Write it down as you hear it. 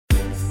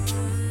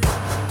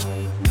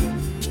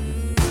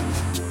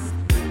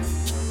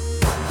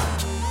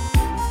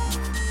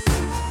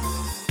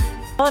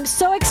Well, I'm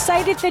so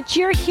excited that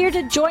you're here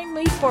to join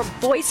me for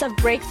Voice of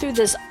Breakthrough,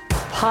 this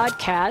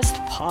podcast.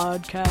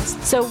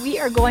 So we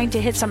are going to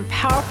hit some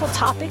powerful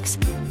topics.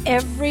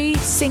 Every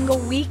single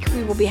week,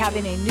 we will be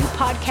having a new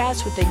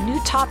podcast with a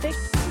new topic.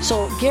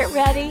 So get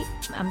ready.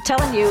 I'm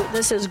telling you,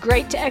 this is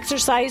great to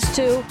exercise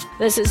to.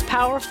 This is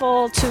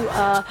powerful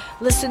to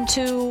listen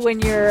to when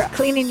you're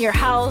cleaning your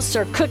house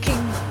or cooking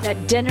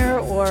at dinner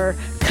or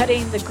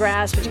cutting the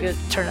grass, but you can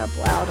turn it up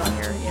loud on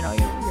your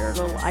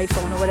little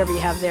iPhone or whatever you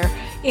have there.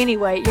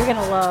 Anyway, you're going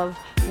to love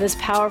this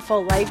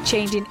powerful,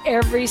 life-changing,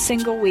 every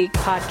single week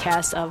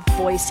podcast of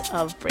Voice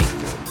of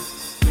Breakthrough.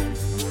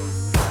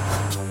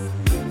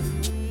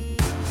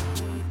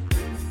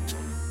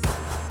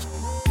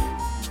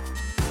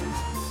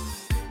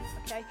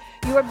 Okay,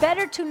 you are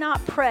better to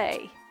not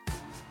pray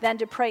than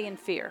to pray in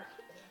fear.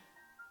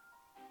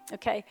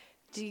 Okay,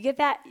 do you get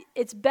that?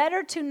 It's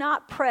better to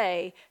not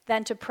pray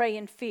than to pray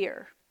in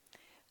fear.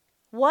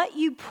 What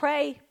you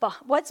pray,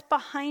 what's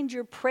behind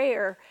your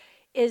prayer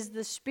is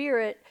the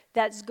spirit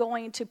that's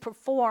going to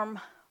perform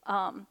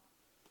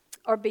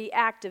or be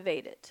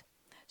activated.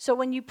 So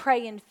when you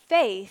pray in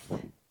faith,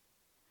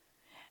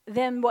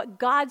 then what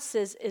God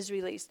says is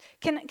released.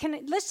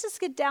 Let's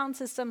just get down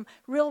to some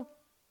real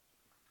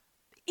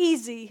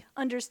easy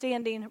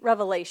understanding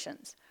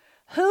revelations.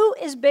 Who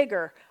is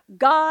bigger,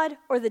 God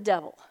or the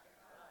devil?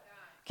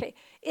 Okay,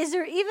 is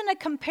there even a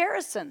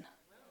comparison?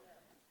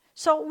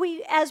 So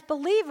we, as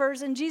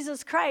believers in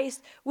Jesus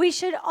Christ, we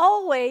should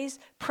always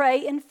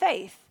pray in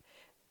faith.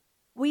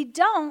 We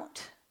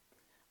don't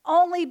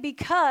only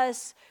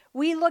because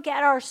we look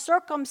at our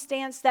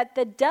circumstance that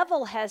the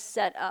devil has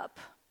set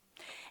up.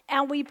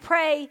 And we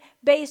pray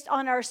based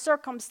on our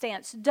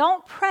circumstance.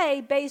 Don't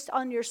pray based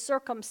on your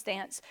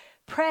circumstance.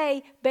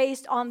 Pray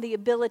based on the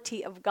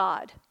ability of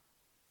God.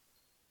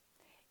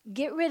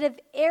 Get rid of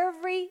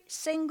every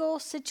single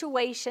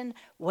situation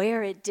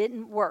where it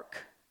didn't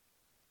work.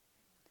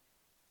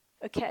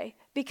 Okay,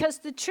 because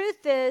the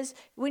truth is,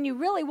 when you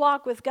really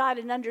walk with God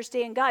and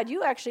understand God,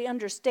 you actually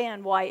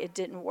understand why it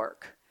didn't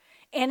work.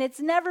 And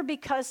it's never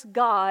because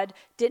God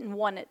didn't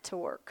want it to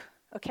work.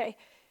 Okay,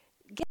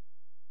 get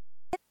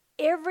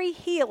every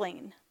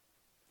healing,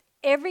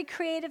 every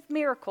creative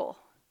miracle,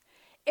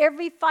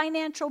 every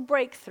financial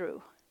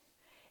breakthrough,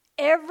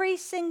 every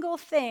single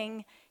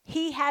thing,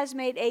 He has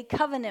made a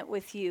covenant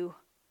with you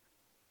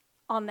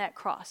on that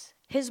cross.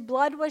 His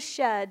blood was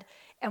shed.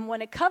 And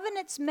when a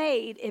covenant's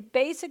made, it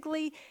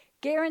basically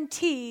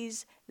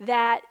guarantees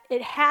that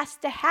it has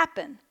to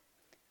happen.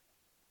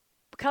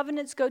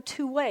 Covenants go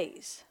two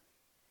ways.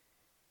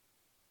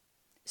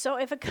 So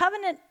if a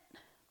covenant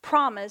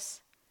promise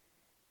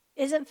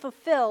isn't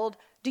fulfilled,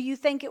 do you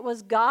think it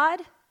was God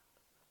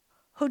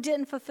who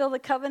didn't fulfill the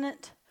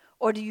covenant?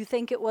 Or do you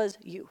think it was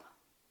you?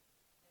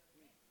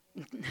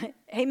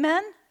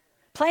 Amen?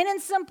 Plain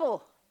and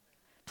simple.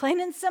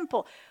 Plain and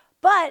simple.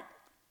 But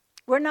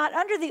we're not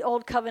under the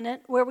old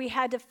covenant where we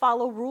had to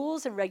follow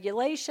rules and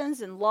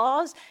regulations and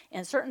laws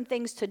and certain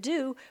things to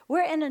do.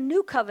 We're in a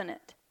new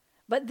covenant.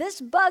 But this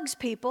bugs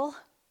people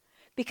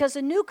because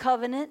a new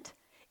covenant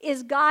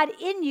is God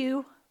in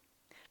you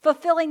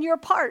fulfilling your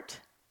part.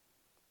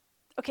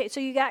 Okay, so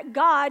you got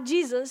God,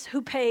 Jesus,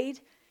 who paid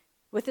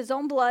with His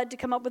own blood to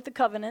come up with the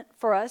covenant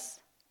for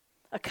us.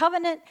 A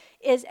covenant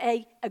is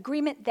an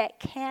agreement that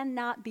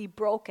cannot be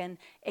broken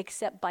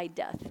except by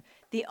death.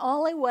 The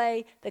only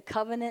way the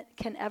covenant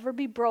can ever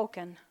be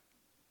broken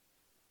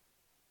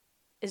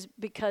is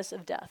because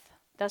of death.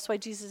 That's why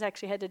Jesus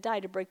actually had to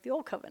die to break the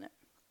old covenant.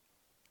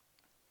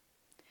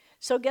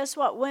 So guess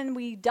what? When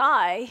we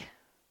die,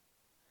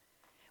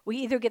 we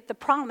either get the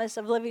promise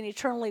of living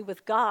eternally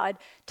with God,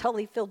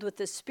 totally filled with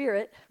the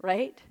Spirit,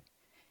 right?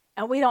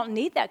 And we don't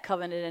need that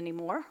covenant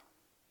anymore.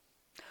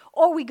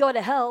 Or we go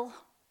to hell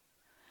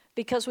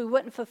because we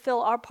wouldn't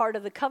fulfill our part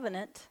of the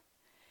covenant.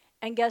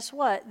 And guess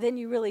what? Then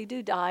you really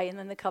do die, and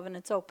then the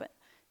covenant's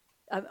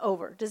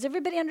over. Does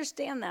everybody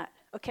understand that?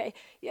 Okay.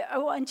 Yeah,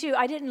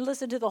 I didn't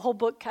listen to the whole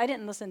book. I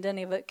didn't listen to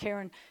any of it.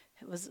 Karen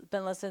has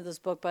been listening to this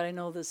book, but I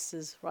know this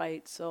is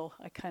right, so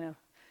I kind of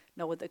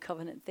know what the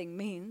covenant thing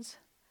means.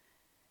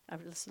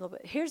 I've listened a little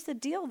bit. Here's the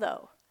deal,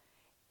 though.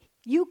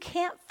 You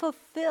can't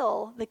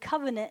fulfill the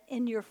covenant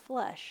in your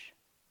flesh.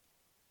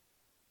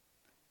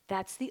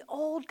 That's the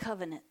old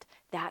covenant.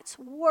 That's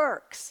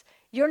works.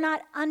 You're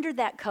not under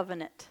that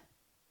covenant.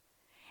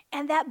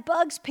 And that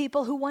bugs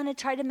people who want to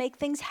try to make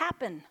things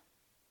happen.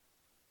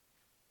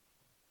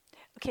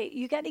 Okay,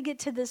 you got to get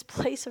to this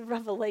place of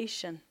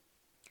revelation.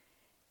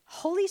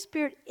 Holy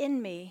Spirit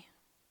in me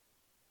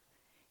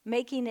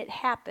making it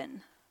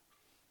happen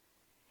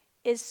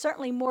is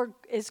certainly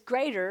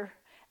greater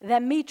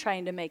than me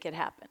trying to make it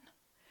happen.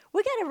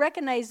 We got to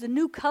recognize the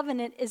new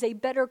covenant is a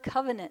better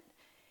covenant.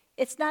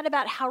 It's not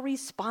about how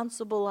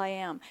responsible I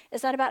am.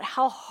 It's not about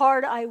how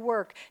hard I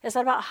work. It's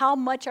not about how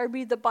much I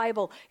read the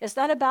Bible. It's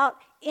not about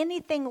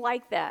anything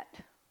like that.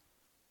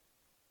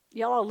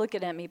 Y'all are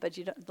looking at me, but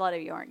a lot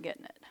of you aren't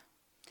getting it.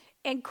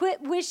 And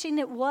quit wishing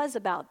it was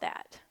about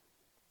that.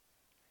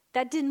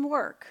 That didn't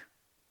work.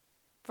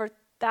 For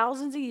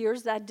thousands of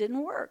years, that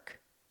didn't work.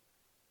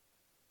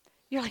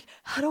 You're like,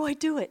 how do I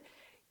do it?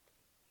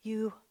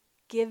 You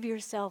give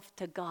yourself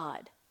to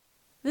God.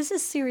 This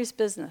is serious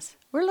business.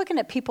 We're looking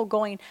at people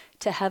going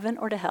to heaven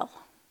or to hell.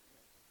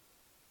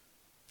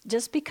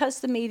 Just because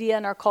the media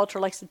and our culture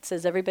likes it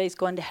says everybody's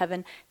going to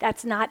heaven,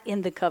 that's not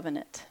in the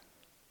covenant.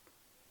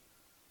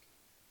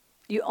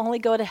 You only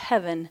go to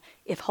heaven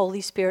if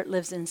Holy Spirit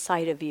lives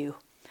inside of you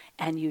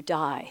and you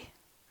die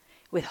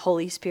with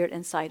Holy Spirit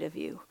inside of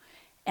you.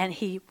 And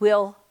he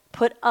will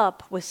put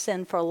up with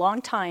sin for a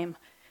long time,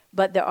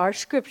 but there are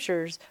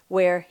scriptures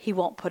where he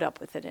won't put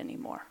up with it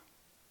anymore.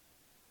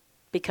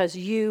 Because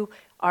you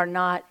are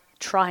not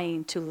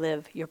trying to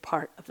live your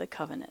part of the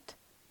covenant.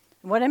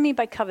 And what I mean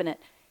by covenant,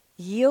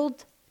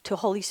 yield to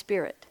Holy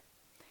Spirit.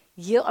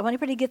 Yield. I want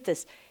everybody to get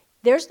this.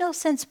 There's no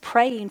sense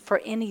praying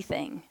for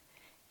anything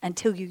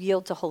until you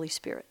yield to Holy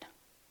Spirit.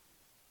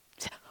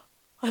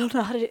 I don't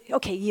know how to do.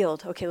 Okay,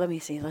 yield. Okay, let me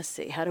see. Let's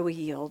see. How do we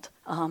yield?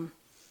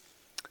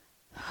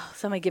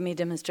 Somebody give me a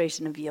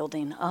demonstration of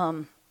yielding.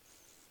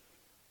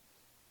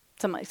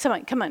 Somebody,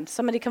 come on.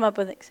 Somebody come up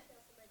with it.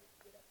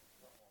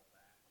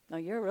 No,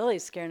 you're really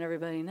scaring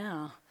everybody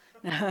now.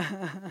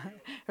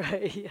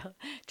 Right? Yeah.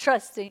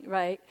 Trusting,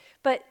 right?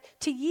 But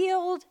to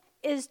yield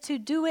is to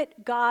do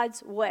it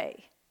God's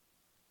way.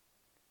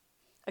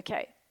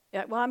 Okay.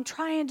 Yeah, well, I'm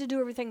trying to do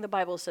everything the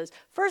Bible says.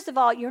 First of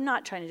all, you're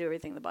not trying to do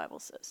everything the Bible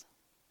says.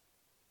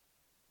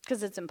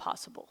 Because it's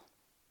impossible.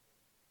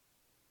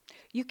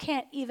 You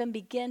can't even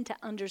begin to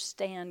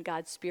understand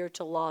God's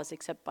spiritual laws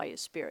except by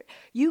his Spirit.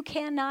 You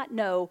cannot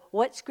know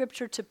what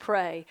scripture to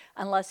pray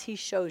unless he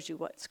shows you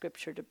what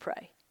scripture to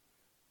pray.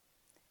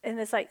 And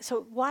it's like,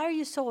 so why are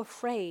you so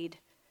afraid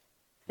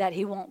that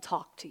he won't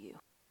talk to you?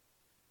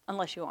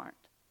 Unless you aren't.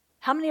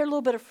 How many are a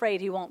little bit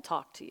afraid he won't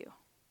talk to you?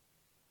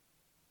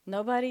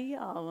 Nobody?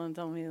 Y'all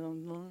tell me.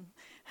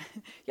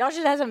 Y'all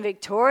should have some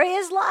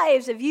victorious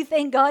lives if you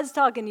think God's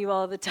talking to you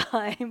all the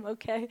time,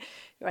 okay?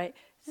 Right?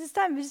 This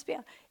time, just be,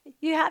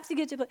 you have to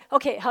get to,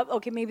 okay,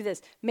 maybe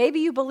this. Maybe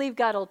you believe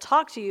God will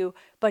talk to you,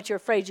 but you're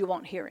afraid you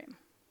won't hear him.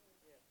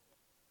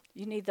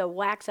 You need the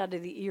wax out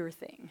of the ear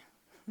thing.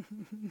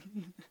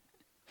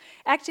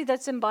 Actually,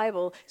 that's in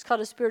Bible. It's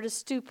called a spirit of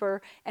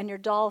stupor, and you're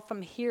dull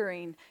from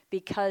hearing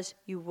because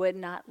you would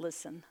not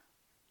listen.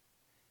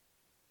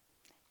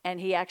 And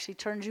he actually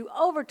turns you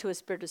over to a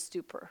spirit of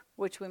stupor,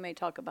 which we may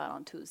talk about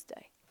on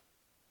Tuesday.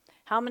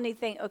 How many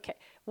think, okay,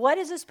 what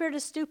is a spirit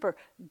of stupor?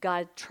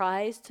 God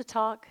tries to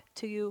talk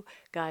to you.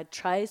 God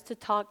tries to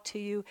talk to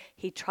you.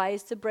 He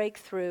tries to break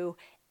through,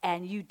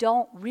 and you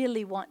don't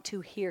really want to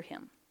hear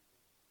him.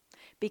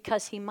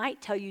 Because he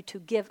might tell you to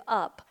give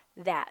up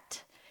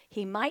that.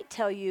 He might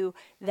tell you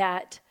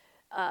that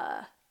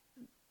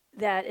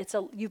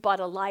you bought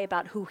a lie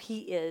about who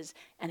he is,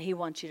 and he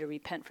wants you to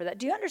repent for that.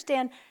 Do you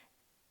understand?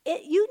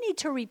 You need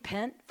to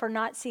repent for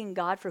not seeing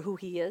God for who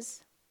he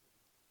is.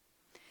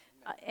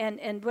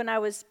 And when I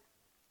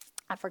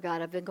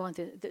forgot, I've been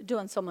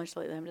doing so much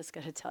lately, I'm just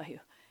going to tell you.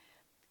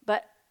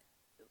 But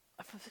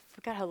I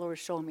forgot how the Lord was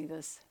showing me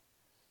this.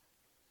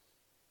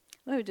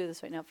 Let me do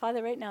this right now.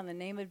 Father, right now in the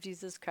name of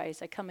Jesus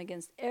Christ, I come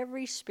against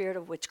every spirit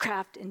of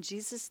witchcraft in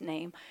Jesus'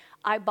 name.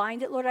 I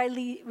bind it, Lord. I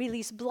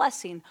release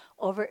blessing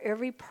over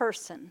every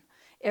person.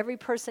 Every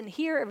person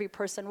here, every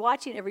person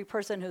watching, every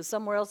person who's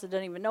somewhere else that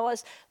doesn't even know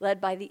us, led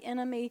by the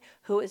enemy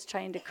who is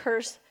trying to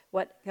curse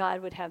what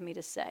God would have me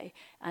to say.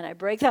 And I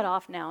break that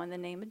off now in the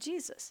name of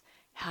Jesus.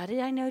 How did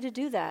I know to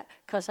do that?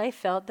 Because I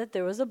felt that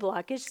there was a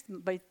blockage.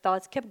 My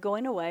thoughts kept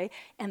going away,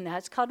 and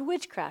that's called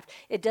witchcraft.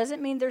 It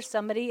doesn't mean there's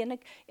somebody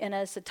in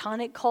a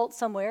satanic cult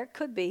somewhere. It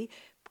could be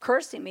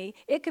cursing me.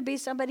 It could be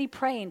somebody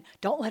praying,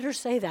 don't let her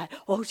say that.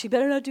 Oh, she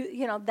better not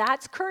do,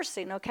 that's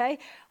cursing, okay?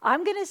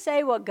 I'm going to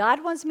say what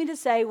God wants me to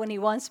say when he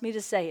wants me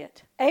to say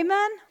it.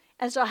 Amen?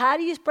 And so how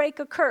do you break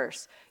a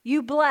curse?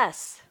 You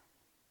bless.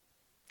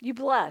 You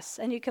bless,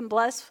 and you can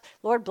bless,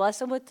 Lord, bless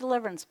them with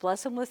deliverance,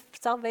 bless them with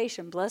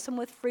salvation, bless them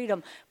with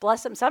freedom,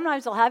 bless them.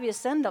 Sometimes he'll have you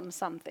send them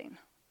something.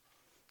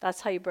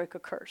 That's how you break a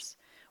curse.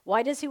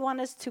 Why does he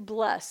want us to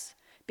bless?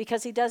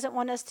 Because he doesn't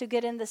want us to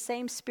get in the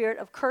same spirit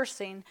of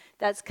cursing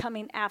that's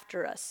coming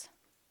after us,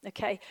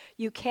 okay?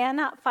 You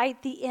cannot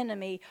fight the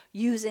enemy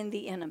using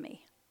the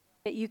enemy.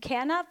 You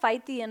cannot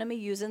fight the enemy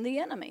using the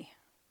enemy.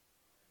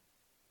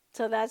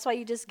 So that's why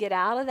you just get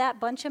out of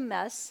that bunch of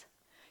mess.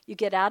 You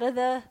get out of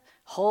the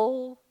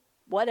whole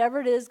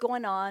whatever it is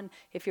going on.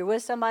 If you're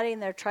with somebody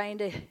and they're trying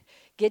to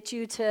get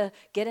you to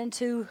get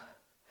into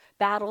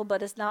battle,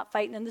 but it's not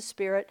fighting in the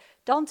spirit,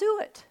 don't do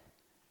it.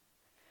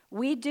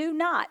 We do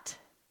not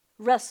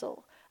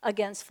wrestle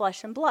against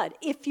flesh and blood.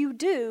 If you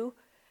do,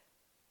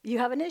 you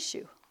have an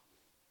issue.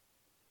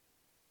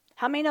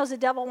 How many knows the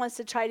devil wants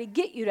to try to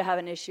get you to have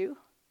an issue?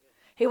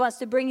 He wants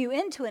to bring you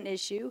into an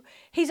issue.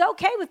 He's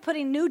okay with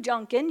putting new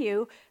junk in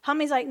you. How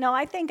many's like, no,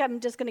 I think I'm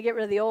just going to get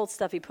rid of the old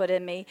stuff he put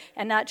in me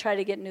and not try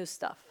to get new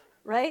stuff,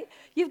 right?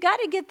 You've got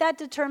to get that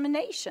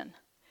determination.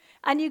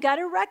 And you got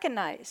to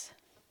recognize.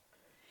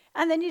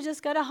 And then you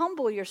just got to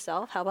humble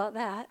yourself, how about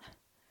that,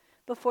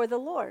 before the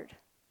Lord.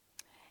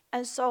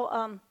 And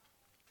so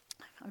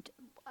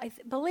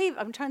believe,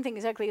 I'm trying to think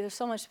exactly, there's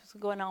so much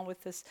going on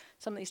with this,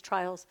 some of these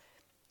trials.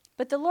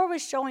 But the Lord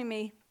was showing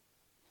me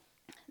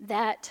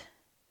that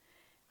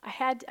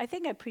I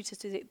think I preached this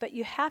today, but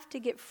you have to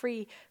get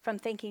free from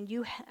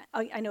thinking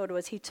I know what it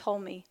was. He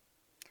told me,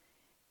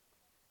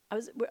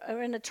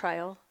 we're in a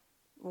trial,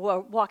 we're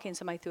walking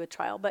somebody through a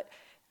trial, but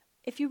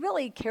if you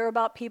really care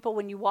about people,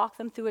 when you walk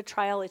them through a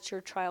trial, it's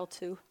your trial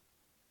too.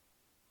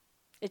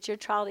 It's your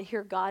trial to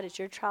hear God. It's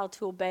your trial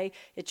to obey.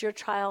 It's your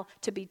trial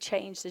to be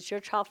changed. It's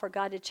your trial for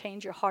God to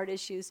change your heart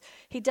issues.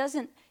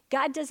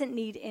 God doesn't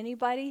need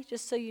anybody,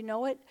 just so you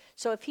know it.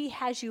 So if he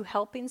has you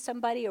helping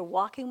somebody or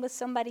walking with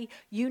somebody,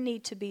 you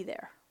need to be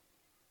there.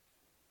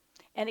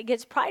 And it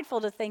gets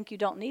prideful to think you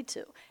don't need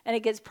to. And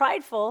it gets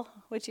prideful,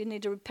 which you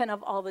need to repent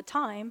of all the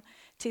time,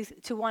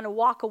 to want to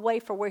walk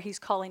away for where he's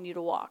calling you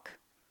to walk.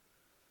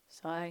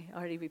 So I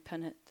already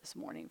repented this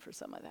morning for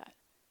some of that.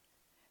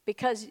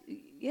 Because,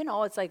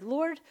 it's like,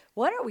 Lord,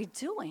 what are we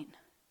doing?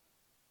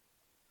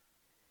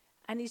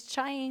 And he's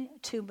trying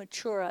to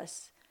mature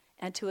us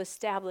and to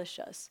establish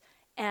us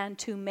and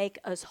to make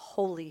us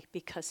holy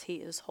because he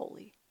is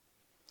holy.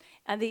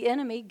 And the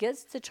enemy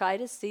gets to try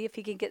to see if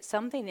he can get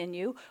something in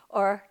you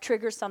or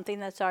trigger something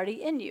that's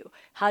already in you.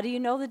 How do you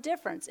know the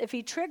difference? If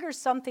he triggers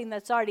something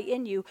that's already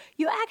in you,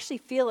 you actually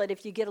feel it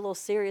if you get a little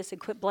serious and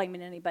quit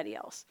blaming anybody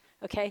else,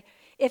 okay?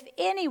 If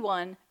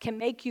anyone can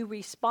make you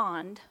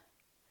respond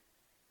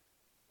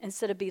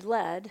instead of be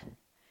led,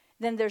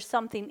 then there's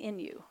something in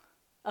you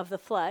of the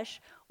flesh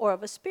or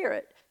of a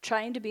spirit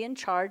trying to be in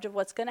charge of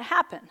what's going to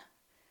happen.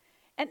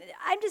 And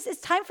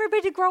it's time for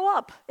everybody to grow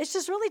up. It's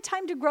just really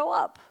time to grow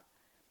up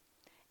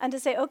and to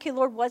say, okay,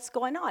 Lord, what's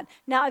going on?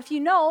 Now, if you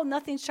know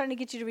nothing's trying to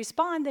get you to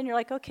respond, then you're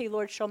like, okay,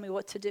 Lord, show me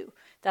what to do.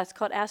 That's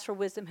called ask for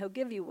wisdom. He'll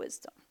give you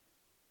wisdom.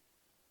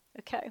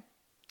 Okay.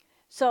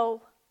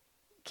 So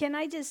can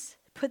I just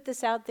put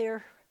this out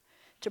there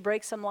to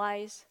break some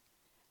lies?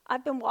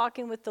 I've been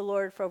walking with the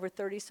Lord for over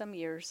 30-some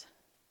years,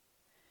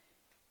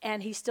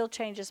 and he still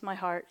changes my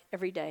heart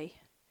every day.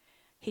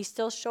 He's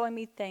still showing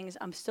me things.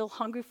 I'm still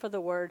hungry for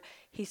the word.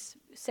 He's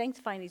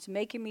sanctifying. He's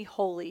making me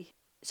holy.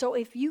 So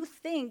if you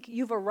think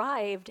you've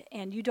arrived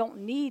and you don't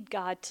need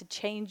God to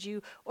change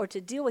you or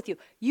to deal with you,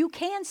 you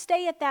can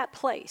stay at that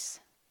place.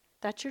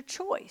 That's your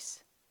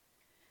choice.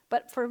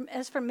 But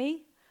as for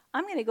me,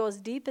 I'm going to go as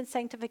deep in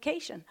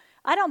sanctification.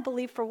 I don't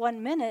believe for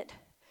 1 minute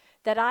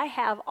that I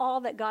have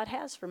all that God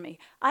has for me.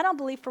 I don't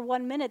believe for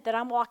 1 minute that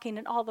I'm walking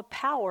in all the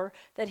power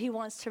that he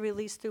wants to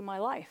release through my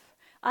life.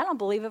 I don't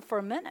believe it for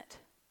a minute.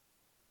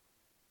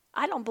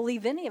 I don't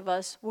believe any of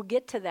us will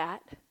get to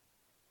that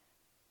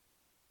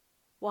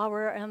while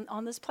we're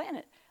on this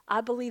planet.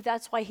 I believe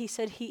that's why he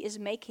said he is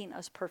making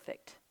us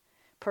perfect.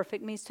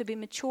 Perfect means to be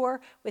mature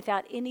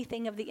without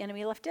anything of the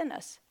enemy left in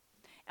us.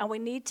 And we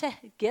need to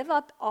give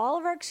up all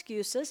of our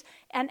excuses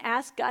and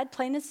ask God,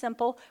 plain and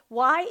simple,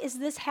 why is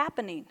this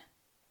happening?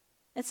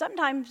 And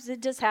sometimes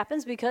it just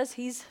happens because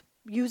he's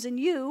using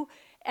you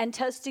and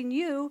testing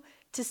you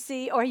to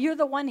see, or you're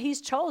the one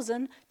he's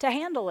chosen to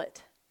handle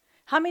it.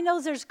 How many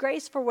knows there's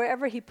grace for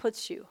wherever he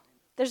puts you?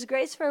 There's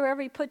grace for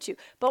wherever he puts you.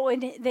 But when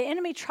the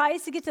enemy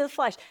tries to get to the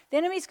flesh, the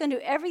enemy's going to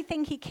do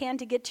everything he can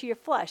to get to your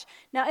flesh.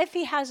 Now, if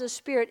he has a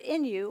spirit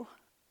in you,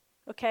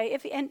 okay,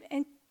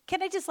 and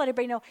can I just let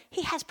everybody know,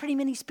 he has pretty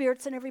many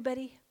spirits in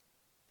everybody.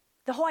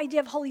 The whole idea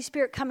of Holy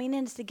Spirit coming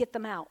in is to get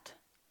them out.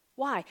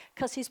 Why?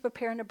 Because he's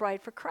preparing a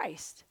bride for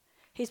Christ.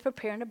 He's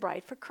preparing a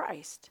bride for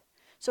Christ.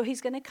 So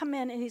he's going to come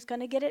in and he's going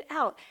to get it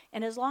out.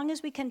 And as long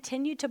as we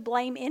continue to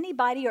blame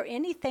anybody or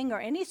anything or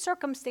any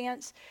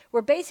circumstance,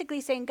 we're basically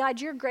saying, God,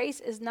 your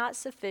grace is not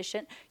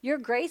sufficient. Your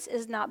grace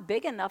is not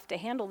big enough to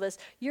handle this.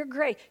 Your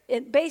grace,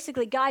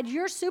 basically, God,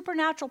 your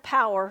supernatural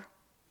power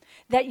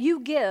that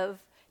you give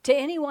to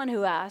anyone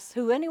who asks,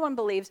 who anyone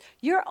believes,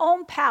 your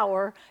own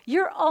power,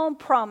 your own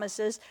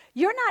promises,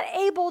 you're not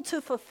able to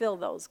fulfill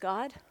those,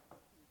 God.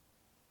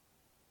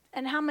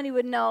 And how many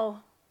would know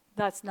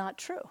that's not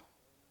true?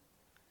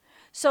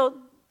 So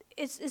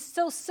it's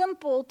so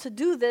simple to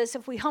do this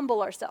if we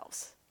humble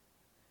ourselves,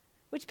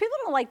 which people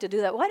don't like to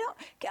do that.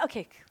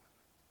 Okay.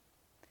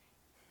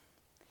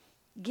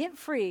 Get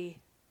free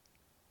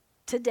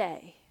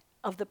today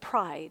of the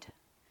pride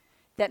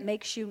that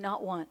makes you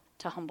not want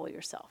to humble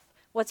yourself.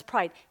 What's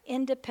pride?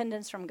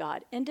 Independence from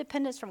God.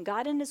 Independence from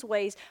God and his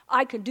ways.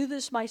 I can do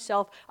this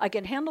myself. I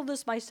can handle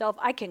this myself.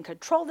 I can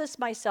control this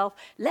myself.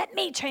 Let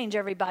me change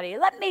everybody.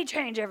 Let me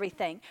change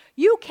everything.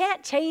 You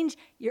can't change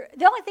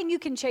the only thing you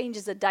can change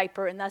is a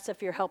diaper, and that's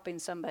if you're helping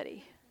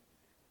somebody.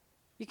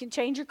 You can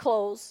change your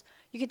clothes.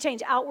 You can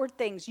change outward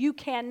things. You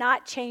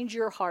cannot change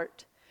your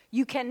heart.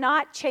 You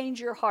cannot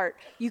change your heart.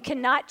 You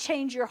cannot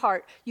change your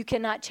heart. You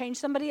cannot change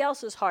somebody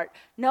else's heart.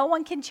 No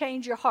one can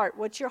change your heart.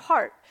 What's your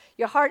heart?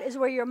 Your heart is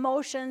where your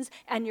emotions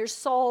and your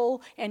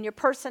soul and your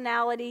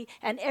personality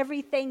and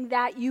everything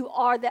that you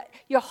are.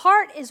 Your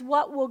heart is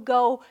what will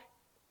go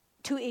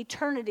to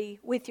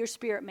eternity with your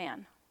spirit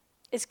man.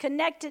 It's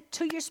connected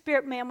to your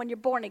spirit man when you're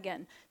born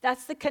again.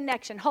 That's the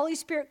connection. Holy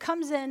Spirit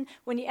comes in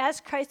when you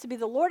ask Christ to be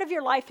the Lord of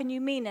your life and you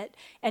mean it,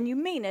 and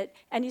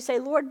you say,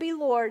 Lord, be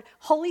Lord.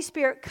 Holy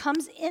Spirit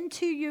comes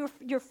into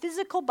your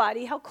physical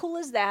body. How cool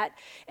is that?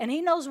 And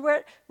he knows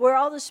where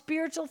all the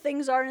spiritual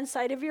things are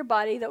inside of your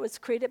body that was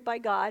created by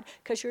God,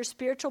 because you're a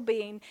spiritual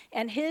being.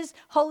 And his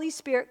Holy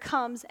Spirit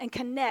comes and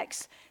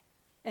connects,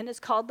 and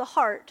it's called the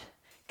heart,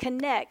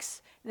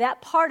 connects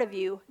that part of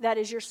you that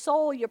is your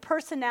soul, your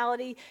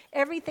personality,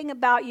 everything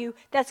about you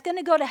that's going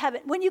to go to heaven.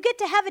 When you get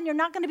to heaven, you're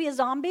not going to be a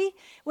zombie.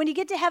 When you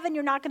get to heaven,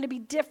 you're not going to be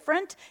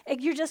different.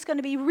 You're just going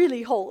to be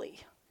really holy.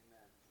 Amen.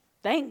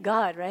 Thank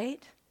God,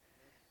 right?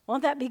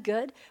 Won't that be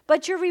good?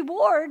 But your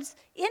rewards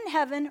in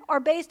heaven are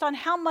based on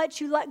how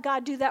much you let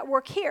God do that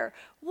work here.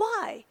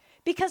 Why?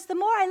 Because the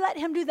more I let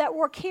him do that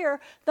work here,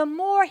 the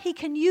more he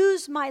can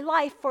use my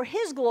life for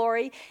his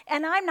glory,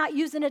 and I'm not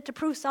using it to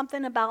prove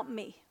something about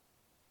me.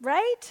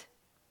 Right?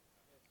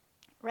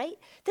 Right?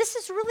 This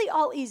is really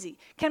all easy.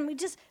 Can we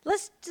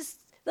let's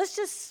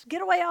just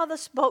get away all the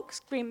smoke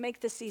screen, make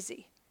this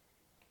easy.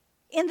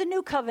 In the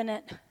new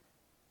covenant,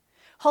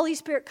 Holy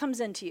Spirit comes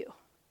into you,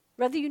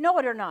 whether you know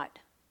it or not.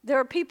 There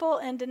are people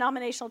in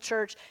denominational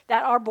church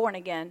that are born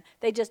again.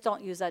 They just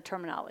don't use that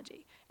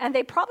terminology. And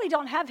they probably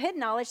don't have hidden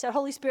knowledge that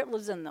Holy Spirit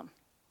lives in them.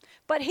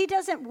 But he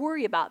doesn't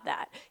worry about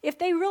that. If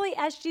they really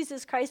asked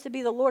Jesus Christ to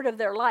be the Lord of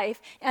their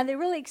life, and they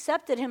really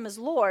accepted him as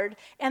Lord,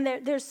 and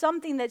there's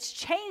something that's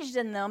changed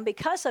in them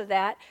because of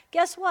that,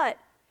 guess what?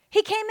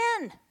 He came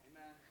in. Amen.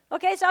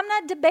 Okay, so I'm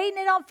not debating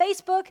it on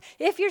Facebook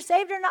if you're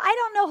saved or not. I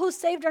don't know who's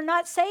saved or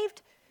not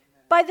saved.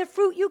 Amen. By the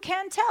fruit you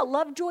can tell.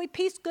 Love, joy,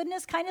 peace,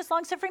 goodness, kindness,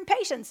 long-suffering,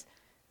 patience.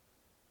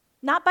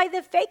 Not by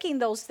the faking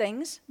those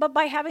things, but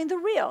by having the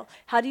real.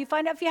 How do you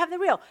find out if you have the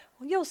real?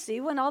 Well, you'll see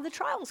when all the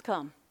trials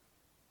come.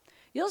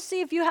 You'll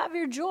see if you have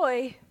your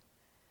joy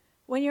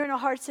when you're in a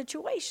hard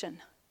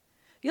situation.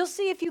 You'll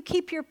see if you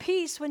keep your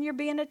peace when you're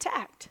being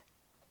attacked.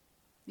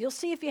 You'll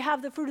see if you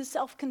have the fruit of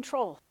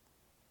self-control.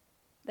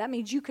 That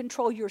means you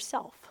control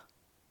yourself.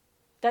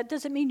 That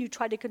doesn't mean you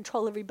try to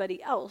control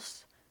everybody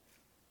else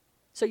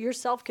so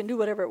yourself can do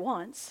whatever it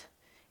wants.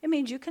 It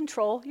means you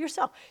control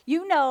yourself.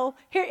 You know,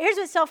 here's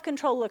what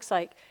self-control looks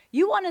like.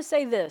 You want to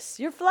say this.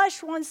 Your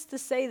flesh wants to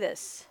say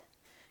this.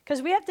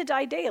 Because we have to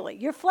die daily.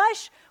 Your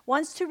flesh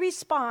wants to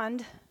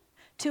respond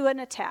to an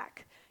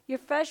attack. Your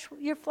flesh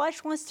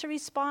wants to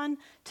respond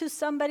to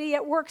somebody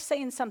at work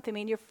saying something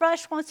mean. Your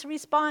flesh wants to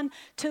respond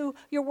to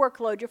your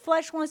workload. Your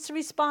flesh wants to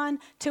respond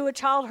to a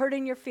child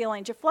hurting your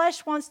feelings. Your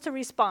flesh wants to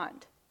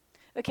respond.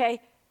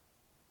 Okay?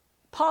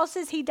 Paul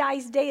says he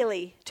dies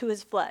daily to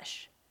his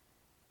flesh.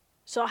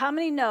 So how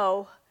many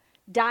know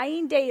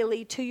dying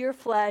daily to your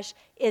flesh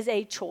is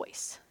a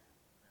choice?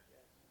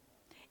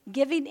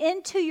 Giving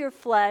into your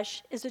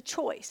flesh is a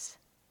choice.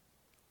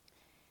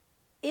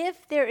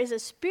 If there is a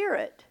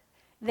spirit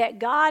that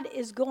God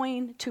is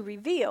going to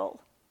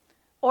reveal,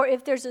 or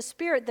if there's a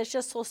spirit that's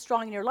just so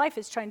strong in your life,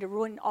 it's trying to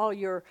ruin all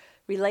your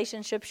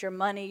relationships, your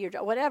money, your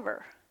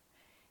whatever,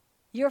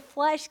 your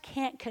flesh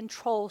can't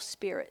control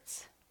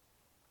spirits.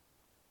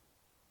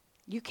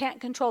 You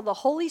can't control the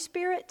Holy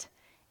Spirit,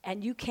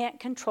 and you can't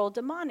control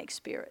demonic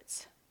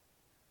spirits.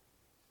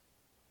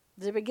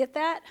 Does everybody get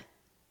that?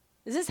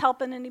 Is this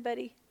helping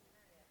anybody?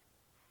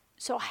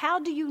 So how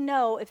do you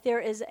know if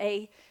there is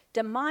a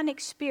demonic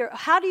spirit?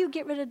 How do you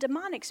get rid of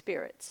demonic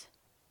spirits?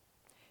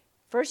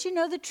 First, you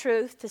know the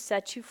truth to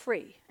set you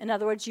free. In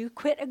other words, you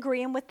quit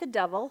agreeing with the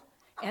devil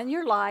and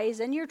your lies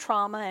and your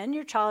trauma and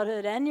your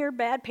childhood and your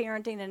bad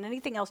parenting and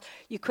anything else.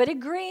 You quit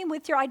agreeing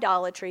with your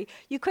idolatry.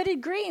 You quit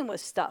agreeing with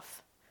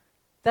stuff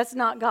that's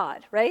not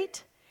God,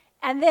 right?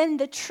 And then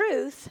the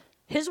truth,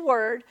 his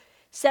word,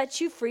 sets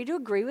you free to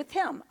agree with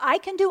him. I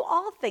can do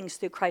all things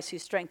through Christ who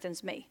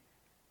strengthens me.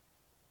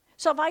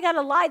 So if I got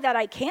to lie that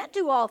I can't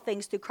do all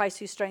things through Christ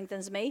who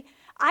strengthens me,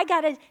 I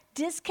got to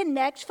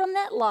disconnect from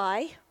that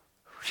lie,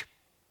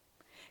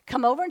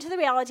 come over into the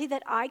reality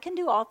that I can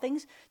do all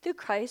things through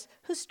Christ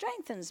who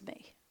strengthens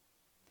me.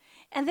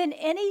 And then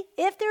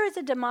if there is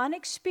a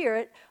demonic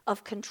spirit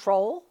of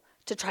control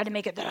to try to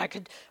make it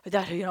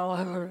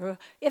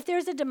if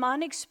there's a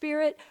demonic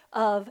spirit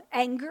of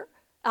anger,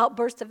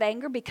 outburst of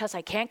anger because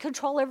I can't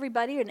control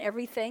everybody and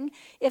everything,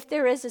 if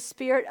there is a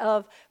spirit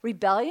of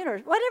rebellion or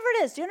whatever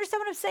it is, do you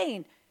understand what I'm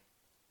saying?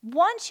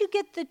 Once you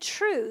get the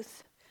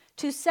truth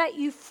to set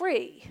you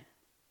free,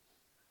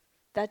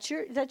 that's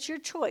your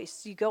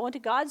choice. You go into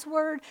God's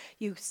word,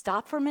 you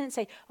stop for a minute and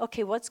say,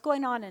 okay, what's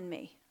going on in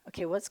me?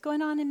 Okay, what's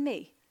going on in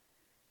me?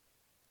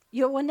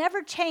 You will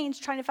never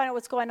change trying to find out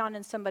what's going on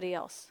in somebody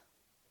else.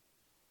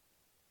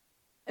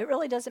 It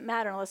really doesn't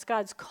matter unless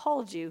God's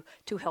called you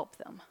to help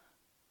them.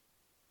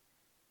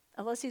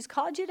 Unless he's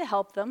called you to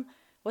help them,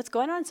 what's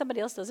going on in somebody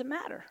else doesn't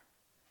matter.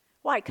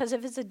 Why? Because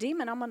if it's a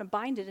demon, I'm going to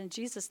bind it in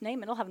Jesus'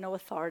 name. It'll have no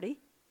authority.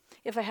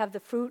 If I have the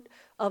fruit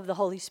of the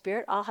Holy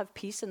Spirit, I'll have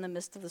peace in the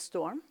midst of the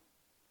storm.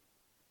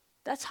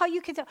 That's how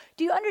you can tell.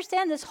 Do you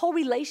understand this whole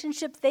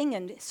relationship thing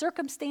and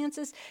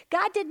circumstances?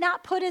 God did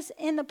not put us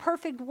in the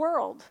perfect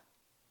world.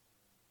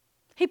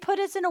 He put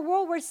us in a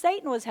world where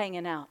Satan was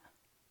hanging out.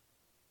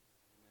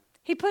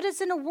 He put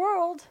us in a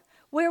world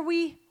where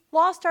we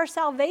lost our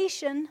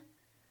salvation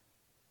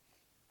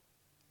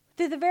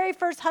through the very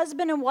first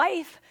husband and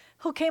wife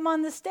who came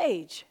on the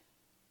stage.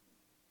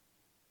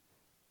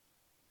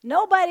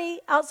 Nobody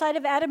outside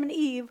of Adam and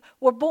Eve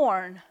were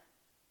born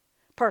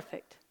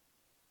perfect.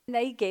 And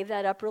they gave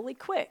that up really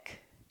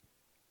quick.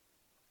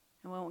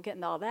 And we won't get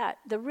into all that.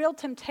 The real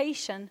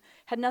temptation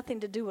had nothing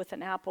to do with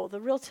an apple.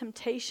 The real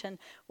temptation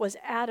was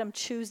Adam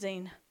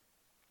choosing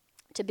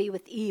to be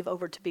with Eve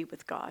over to be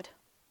with God.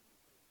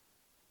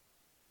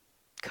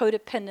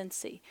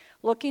 Codependency,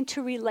 looking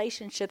to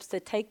relationships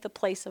that take the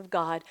place of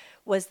God,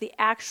 was the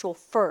actual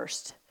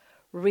first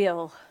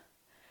real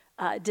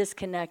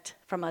disconnect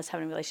from us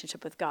having a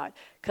relationship with God.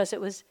 Because it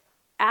was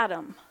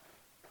Adam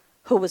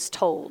who was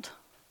told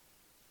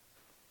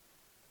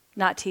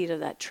not to eat of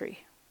that tree.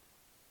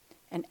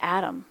 And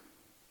Adam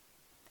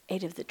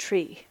ate of the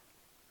tree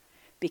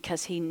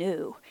because he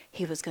knew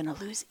he was going to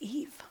lose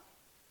Eve.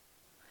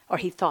 Or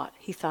he thought,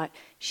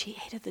 she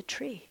ate of the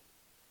tree.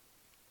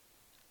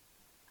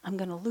 I'm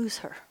going to lose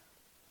her.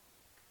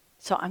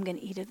 So I'm going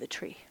to eat of the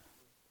tree.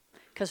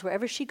 Because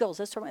wherever she goes,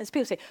 that's what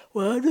people say,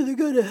 well, how do they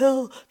go to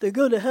hell? They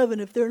go to heaven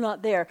if they're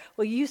not there.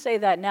 Well, you say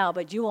that now,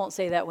 but you won't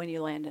say that when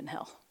you land in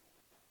hell.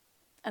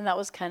 And that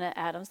was kind of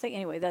Adam's thing.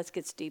 Anyway, that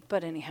gets deep,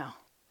 but anyhow.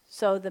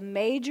 So the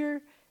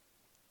major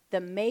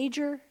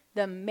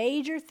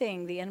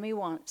thing the enemy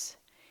wants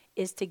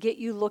is to get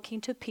you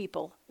looking to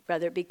people,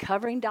 whether it be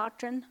covering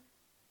doctrine,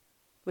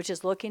 which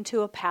is looking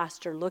to a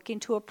pastor, looking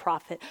to a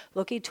prophet,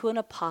 looking to an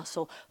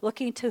apostle,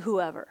 looking to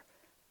whoever.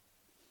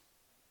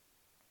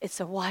 It's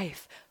a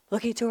wife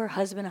looking to her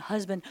husband, a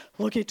husband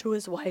looking to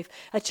his wife,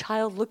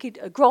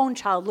 a grown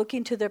child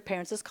looking to their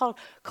parents. It's called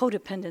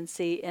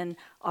codependency in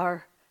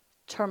our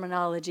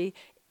terminology.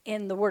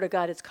 In the Word of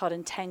God, it's called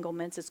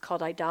entanglements. It's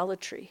called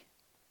idolatry.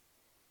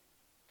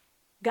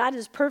 God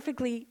is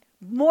perfectly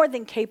more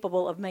than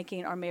capable of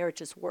making our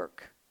marriages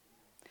work.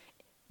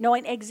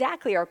 Knowing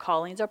exactly our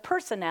callings, our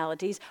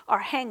personalities, our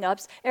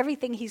hang-ups,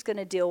 everything he's going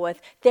to deal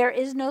with. There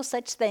is no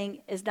such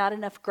thing as not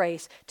enough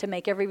grace to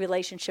make every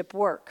relationship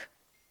work.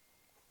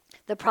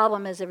 The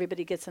problem is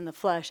everybody gets in the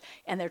flesh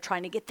and they're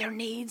trying to get their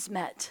needs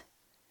met.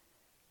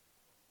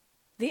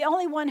 The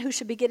only one who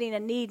should be getting a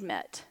need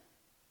met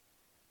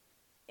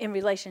in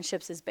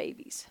relationships is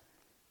babies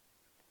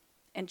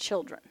and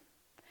children.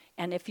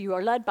 And if you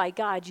are led by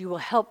God, you will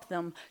help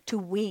them to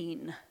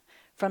wean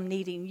from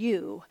needing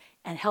you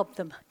and help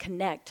them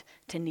connect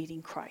to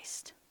needing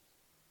Christ.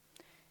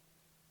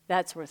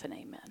 That's worth an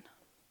amen.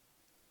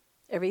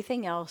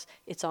 Everything else,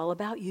 it's all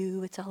about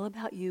you. It's all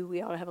about you.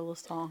 We ought to have a little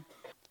song.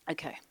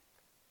 Okay.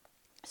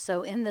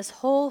 So in this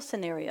whole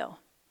scenario,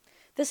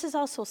 this is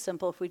also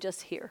simple if we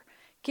just hear.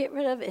 Get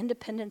rid of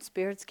independent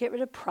spirits. Get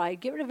rid of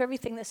pride. Get rid of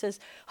everything that says,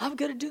 I'm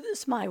going to do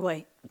this my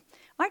way.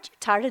 Aren't you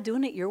tired of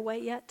doing it your way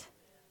yet?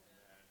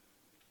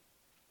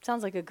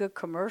 Sounds like a good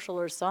commercial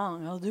or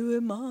song. I'll do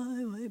it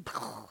my way.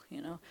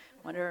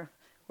 Wonder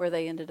where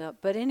they ended up.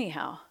 But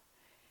anyhow,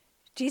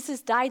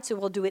 Jesus died so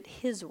we'll do it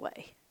his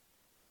way.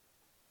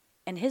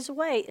 And his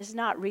way is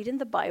not reading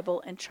the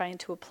Bible and trying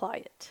to apply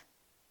it.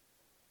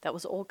 That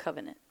was Old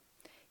Covenant.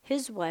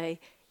 His way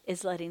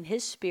is letting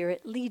his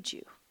Spirit lead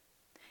you.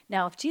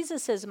 Now, if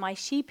Jesus says, my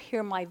sheep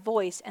hear my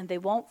voice and they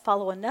won't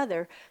follow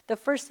another, the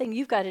first thing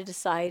you've got to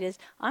decide is,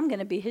 I'm going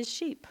to be his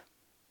sheep.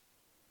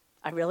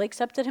 I really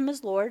accepted him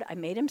as Lord. I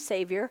made him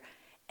Savior.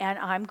 And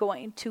I'm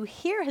going to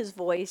hear his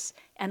voice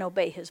and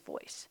obey his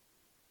voice.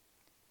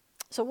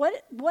 So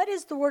what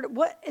is the word?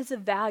 What is the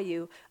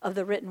value of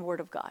the written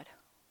word of God?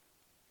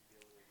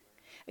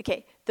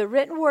 Okay, the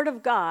written word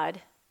of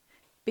God,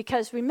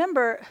 because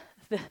remember,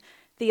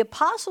 the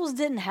apostles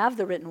didn't have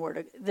the written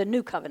word, the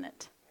new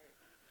covenant.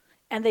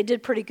 And they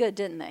did pretty good,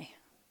 didn't they?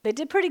 They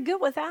did pretty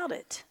good without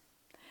it.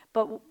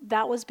 But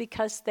that was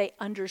because they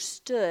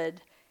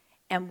understood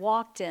and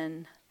walked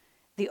in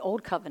the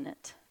old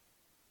covenant.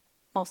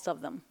 Most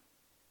of them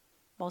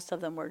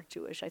were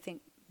Jewish. I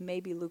think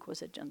maybe Luke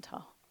was a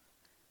Gentile.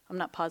 I'm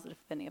not positive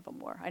if any of them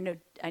were.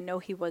 I know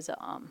he was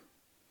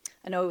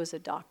a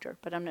doctor,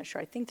 but I'm not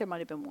sure. I think there might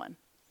have been one.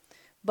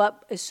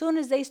 But as soon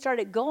as they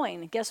started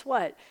going, guess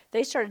what?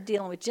 They started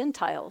dealing with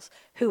Gentiles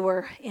who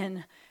were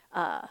in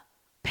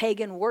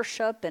pagan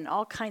worship and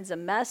all kinds of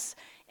mess.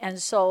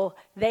 And so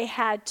they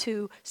had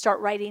to start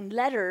writing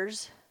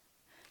letters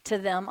to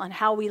them on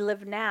how we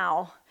live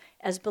now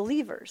as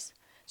believers.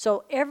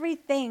 So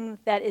everything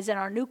that is in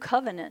our new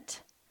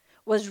covenant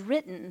was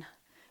written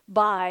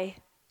by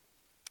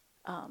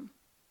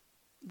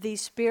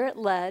these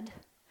Spirit-led,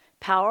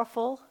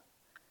 powerful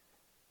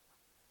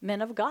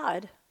men of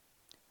God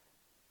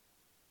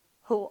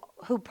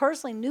who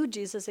personally knew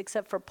Jesus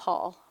except for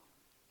Paul.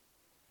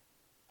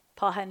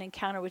 Paul had an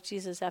encounter with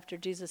Jesus after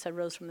Jesus had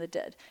rose from the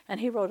dead. And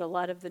he wrote a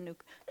lot of the new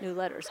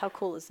letters. How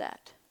cool is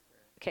that?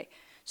 Okay,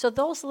 so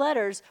those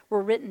letters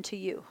were written to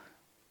you.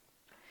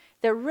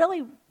 They're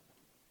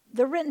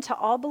written to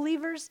all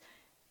believers,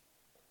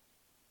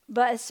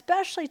 but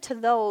especially to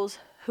those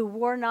who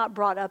were not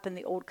brought up in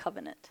the old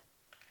covenant.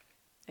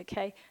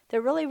 Okay?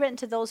 They're really written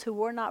to those who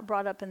were not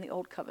brought up in the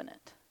old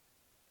covenant.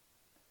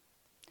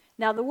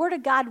 Now, the Word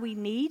of God we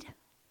need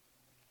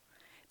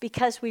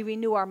because we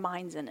renew our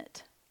minds in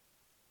it.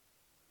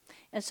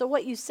 And so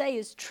what you say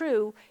is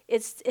true.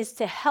 It's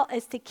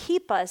to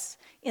keep us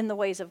in the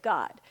ways of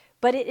God.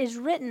 But it is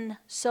written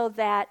so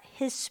that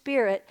His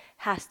Spirit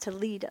has to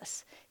lead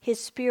us.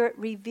 His Spirit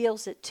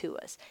reveals it to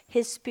us.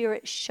 His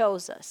Spirit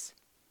shows us.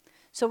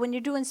 So when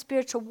you're doing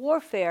spiritual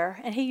warfare,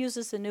 and He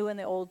uses the New and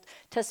the Old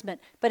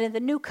Testament, but in the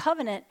New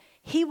Covenant,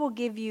 He will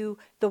give you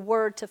the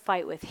Word to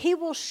fight with. He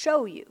will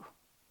show you.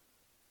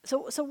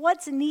 So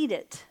what's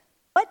needed?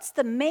 What's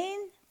the main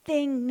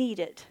thing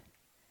needed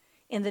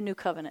in the New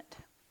Covenant?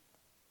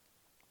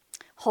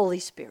 Holy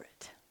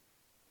Spirit.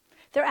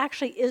 There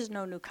actually is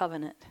no New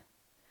Covenant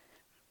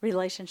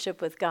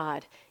relationship with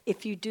God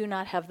if you do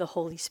not have the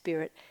Holy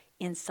Spirit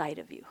inside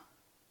of you.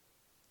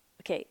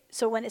 Okay,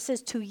 so when it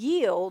says to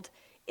yield,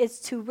 it's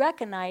to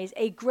recognize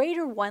a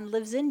greater one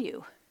lives in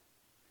you.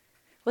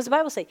 What does the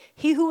Bible say?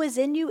 He who is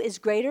in you is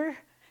greater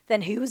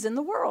than he who is in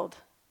the world,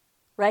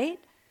 right?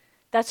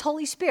 That's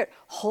Holy Spirit.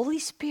 Holy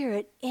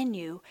Spirit in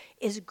you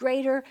is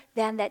greater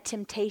than that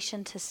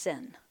temptation to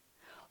sin.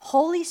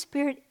 Holy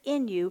Spirit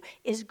in you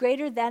is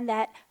greater than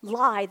that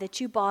lie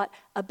that you bought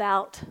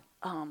about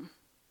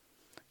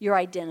your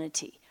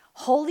identity.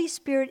 Holy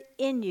Spirit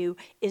in you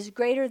is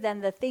greater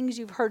than the things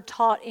you've heard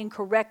taught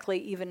incorrectly,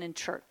 even in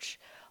church.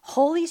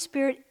 Holy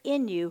Spirit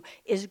in you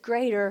is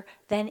greater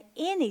than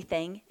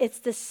anything. It's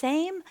the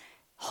same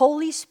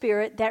Holy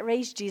Spirit that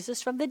raised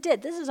Jesus from the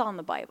dead. This is on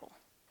the Bible.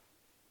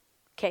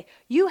 Okay,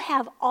 you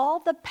have all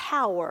the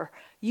power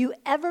you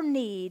ever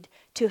need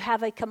to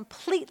have a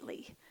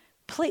completely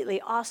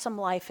awesome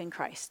life in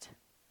Christ.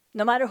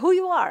 No matter who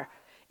you are.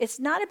 It's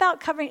not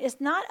about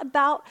it's not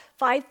about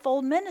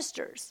fivefold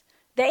ministers.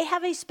 They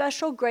have a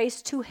special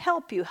grace to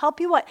help you. Help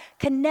you what?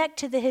 Connect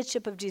to the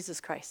headship of Jesus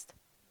Christ.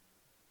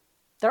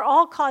 They're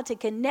all called to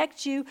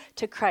connect you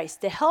to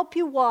Christ, to help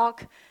you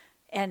walk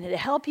and to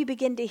help you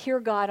begin to hear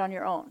God on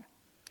your own.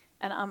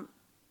 And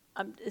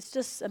it's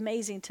just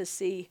amazing to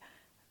see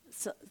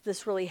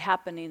this really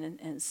happening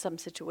in some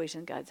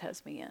situation God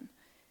has me in.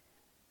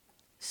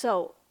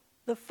 So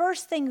the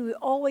first thing we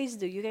always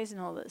do, you guys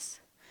know this,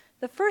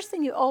 the first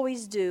thing you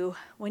always do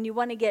when you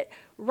want to get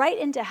right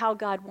into how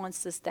God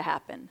wants this to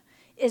happen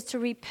is to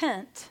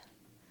repent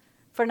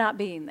for not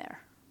being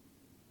there.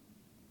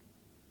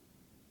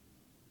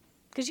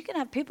 Because you can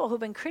have people who've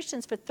been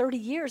Christians for 30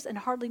 years and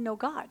hardly know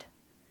God.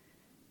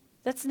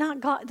 That's not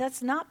God.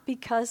 That's not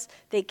because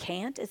they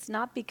can't. It's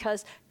not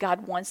because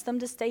God wants them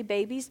to stay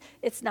babies.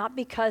 It's not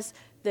because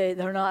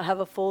they're not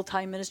have a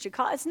full-time ministry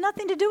call. It's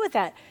nothing to do with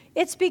that.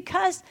 It's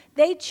because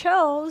they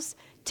chose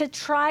to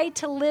try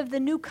to live the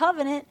new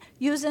covenant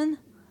using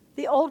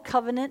the old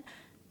covenant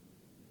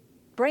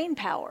brain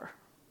power.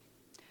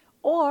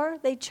 Or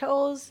they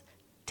chose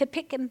to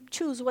pick and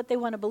choose what they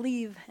want to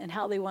believe and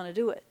how they want to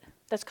do it.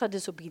 That's called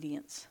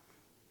disobedience.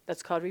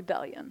 That's called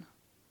rebellion.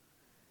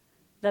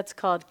 That's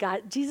called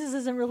God. Jesus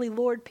isn't really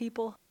Lord,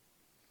 people.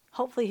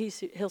 Hopefully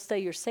he'll stay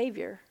your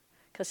Savior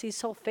because He's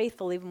so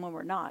faithful even when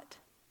we're not.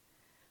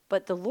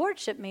 But the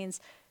Lordship means,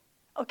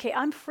 okay,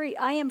 I'm free.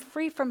 I am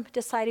free from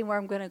deciding where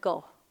I'm going to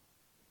go.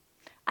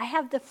 I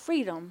have the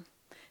freedom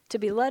to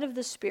be led of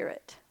the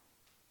Spirit.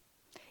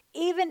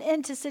 Even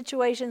into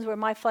situations where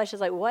my flesh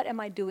is like, what am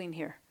I doing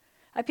here?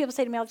 I have people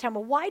say to me all the time,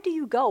 well, why do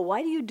you go?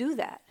 Why do you do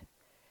that?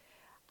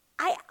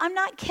 I'm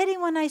not kidding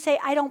when I say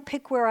I don't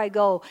pick where I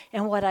go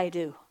and what I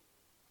do.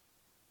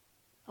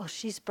 Oh,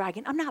 she's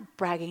bragging. I'm not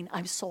bragging.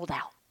 I'm sold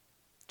out.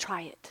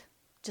 Try it.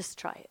 Just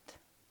try it.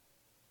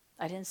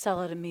 I didn't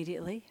sell it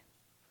immediately.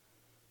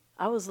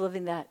 I was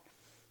living that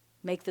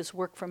make this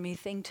work for me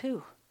thing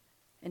too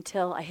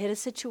until I hit a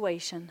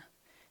situation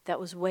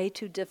that was way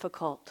too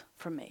difficult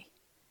for me.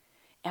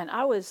 And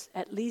I was,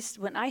 at least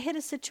when I hit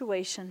a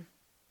situation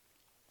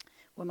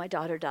when my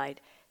daughter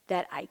died,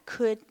 that I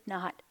could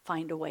not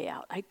find a way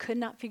out. I could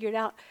not figure it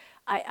out.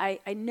 I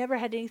never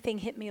had anything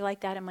hit me like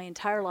that in my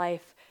entire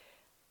life.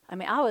 I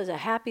mean, I was a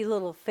happy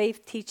little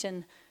faith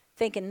teaching,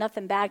 thinking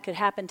nothing bad could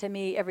happen to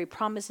me. Every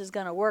promise is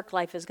going to work.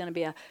 Life is going to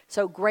be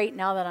so great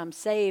now that I'm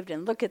saved.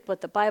 And look at what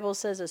the Bible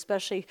says,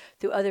 especially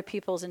through other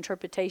people's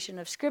interpretation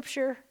of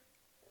Scripture.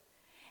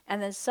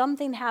 And then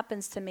something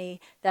happens to me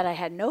that I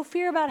had no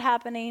fear about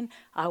happening.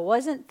 I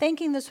wasn't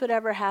thinking this would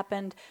ever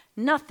happen.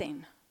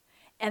 Nothing.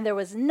 And there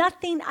was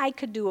nothing I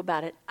could do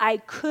about it. I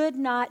could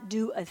not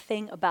do a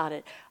thing about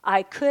it.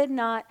 I could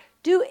not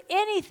do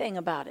anything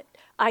about it.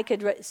 I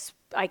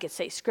could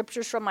say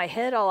scriptures from my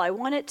head all I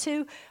wanted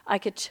to. I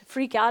could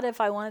freak out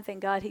if I wanted. Thank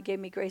God He gave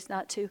me grace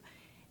not to.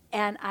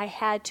 And I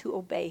had to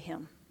obey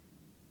Him.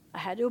 I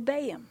had to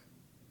obey Him.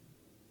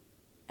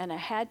 And I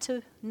had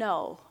to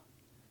know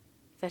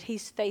that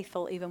He's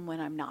faithful even when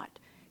I'm not.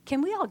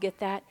 Can we all get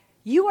that?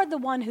 You are the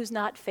one who's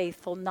not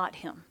faithful, not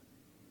Him.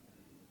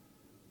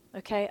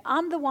 Okay?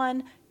 I'm the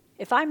one,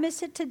 if I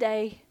miss it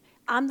today,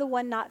 I'm the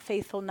one not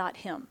faithful, not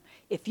Him.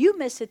 If you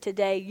miss it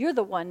today, you're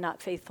the one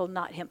not faithful,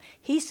 not Him.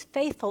 He's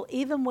faithful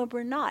even when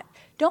we're not.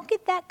 Don't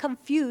get that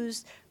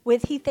confused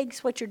with He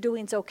thinks what you're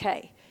doing is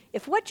okay.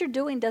 If what you're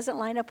doing doesn't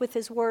line up with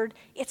His word,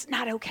 it's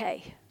not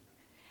okay.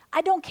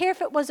 I don't care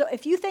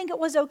if you think it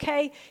was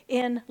okay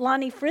in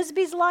Lonnie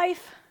Frisbee's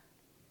life,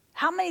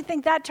 how many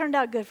think that turned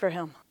out good for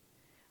him?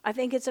 I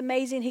think it's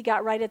amazing he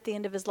got right at the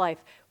end of his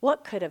life.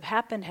 What could have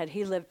happened had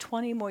he lived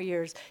 20 more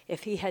years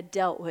if he had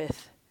dealt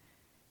with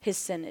his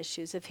sin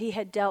issues, if he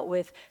had dealt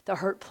with the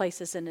hurt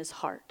places in his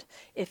heart,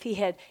 if he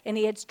had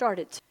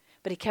started to,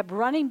 but he kept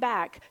running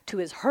back to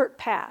his hurt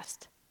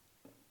past.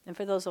 And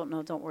for those who don't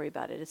know, don't worry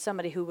about it. It's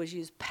somebody who was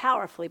used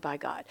powerfully by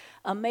God.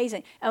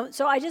 Amazing.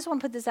 So I just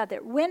want to put this out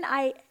there. When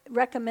I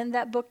recommend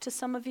that book to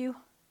some of you,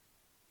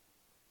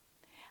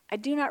 I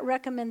do not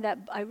recommend that.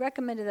 I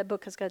recommended that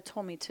book because God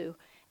told me to.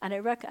 And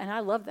I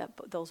love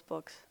those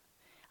books.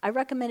 I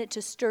recommend it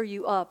to stir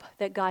you up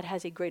that God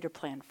has a greater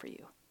plan for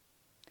you.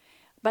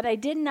 But I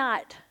did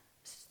not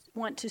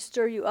want to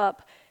stir you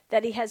up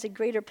that he has a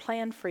greater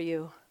plan for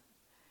you.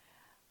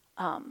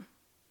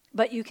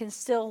 But you can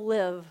still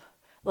live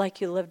like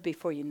you lived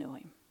before you knew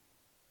him.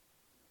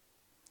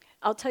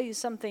 I'll tell you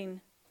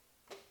something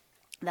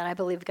that I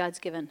believe God's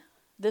given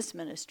this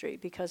ministry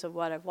because of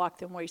what I've walked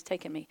through and where he's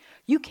taken me.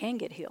 You can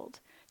get healed.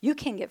 You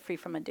can get free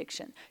from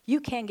addiction. You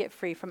can get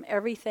free from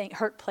everything,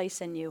 hurt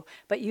place in you,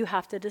 but you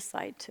have to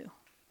decide to.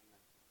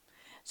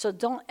 So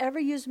don't ever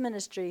use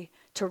ministry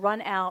to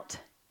run out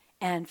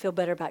and feel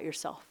better about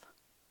yourself.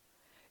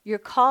 Your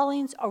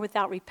callings are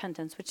without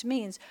repentance, which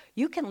means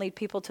you can lead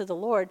people to the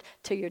Lord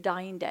till your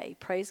dying day.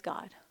 Praise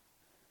God.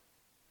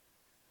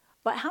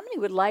 But how many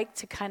would like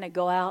to kind of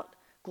go out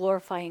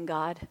glorifying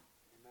God?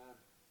 Amen.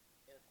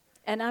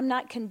 And I'm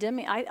not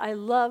condemning. I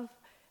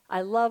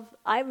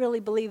really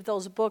believe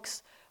those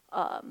books,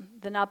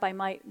 the Not by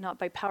Might, Not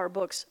by Power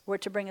books, were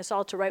to bring us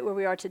all to right where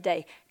we are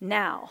today.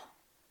 Now,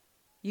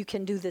 you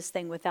can do this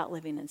thing without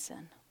living in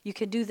sin. You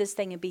can do this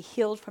thing and be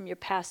healed from your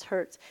past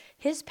hurts.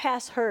 His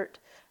past hurt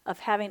of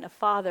having a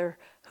father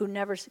who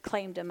never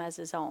claimed him as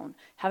his own,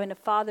 having a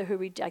father who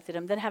rejected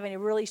him, then having a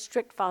really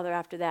strict father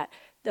after that,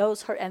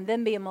 those hurt, and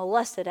then being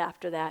molested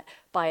after that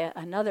by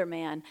another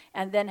man,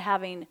 and then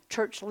having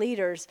church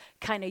leaders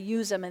kind of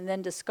use him and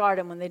then discard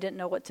him when they didn't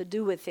know what to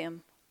do with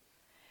him,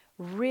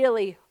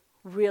 really,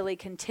 really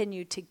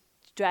continued to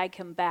drag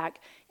him back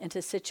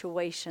into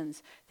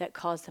situations that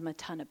caused him a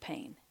ton of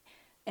pain,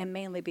 and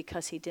mainly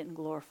because he didn't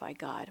glorify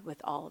God with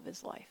all of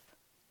his life.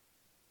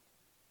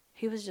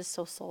 He was just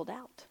so sold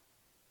out.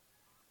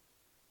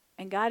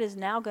 And God is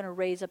now going to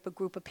raise up a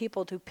group of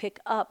people to pick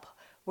up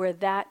where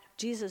that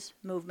Jesus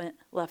movement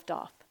left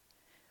off.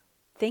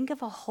 Think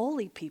of a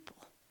holy people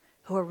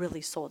who are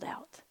really sold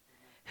out,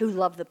 who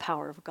love the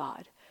power of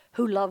God,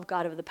 who love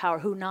God of the power,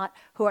 who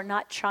are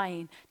not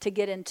trying to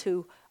get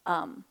into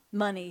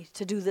money,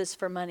 to do this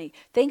for money.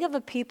 Think of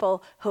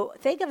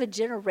a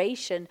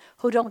generation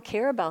who don't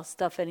care about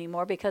stuff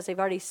anymore because they've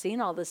already seen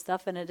all this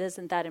stuff and it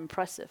isn't that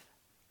impressive.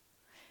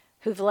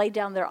 Who've laid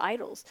down their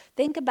idols.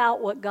 Think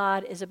about what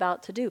God is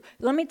about to do.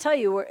 Let me tell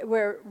you,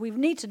 where we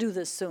need to do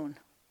this soon.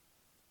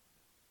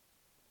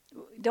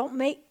 Don't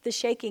make the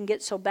shaking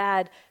get so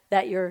bad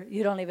that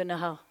you don't even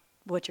know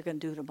what you're going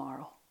to do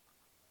tomorrow.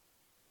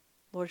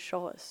 Lord,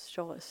 show us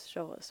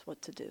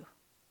what to do.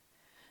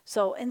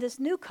 So in this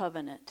new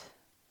covenant,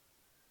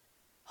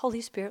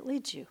 Holy Spirit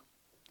leads you.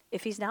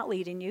 If he's not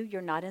leading you,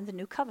 you're not in the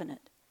new covenant.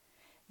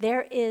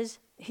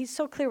 He's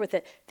so clear with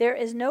it. There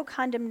is no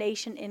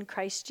condemnation in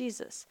Christ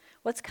Jesus.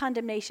 What's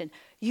condemnation?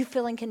 You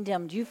feeling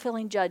condemned. You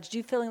feeling judged.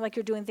 You feeling like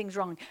you're doing things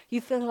wrong.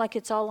 You feeling like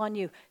it's all on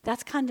you.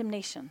 That's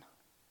condemnation.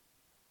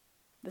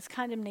 That's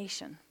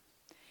condemnation.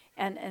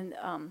 And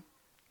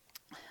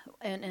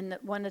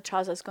one of the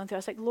trials I was going through, I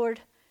was like, Lord,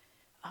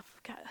 I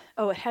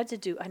know what it had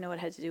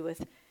to do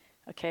with,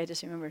 okay, I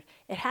just remembered.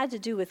 It had to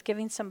do with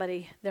giving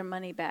somebody their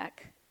money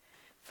back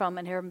from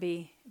an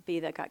Airbnb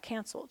that got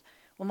canceled.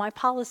 Well, my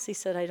policy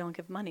said I don't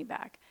give money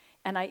back,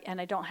 and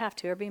I don't have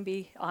to.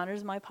 Airbnb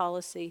honors my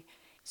policy,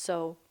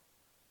 so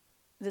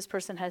this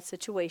person had a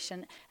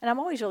situation, and I'm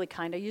always really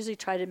kind. I usually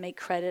try to make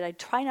credit. I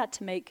try not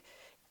to make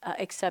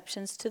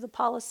exceptions to the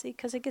policy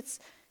because it gets,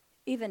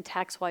 even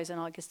tax-wise and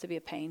all, it gets to be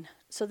a pain.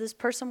 So this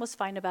person was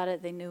fine about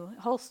it. They knew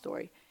the whole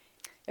story.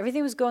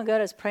 Everything was going good. I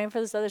was praying for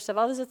this other stuff,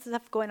 all this other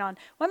stuff going on.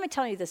 Why am I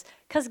telling you this?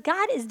 Because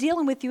God is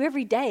dealing with you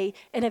every day,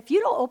 and if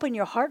you don't open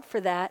your heart for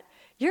that,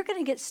 you're going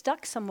to get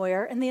stuck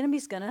somewhere, and the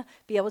enemy's going to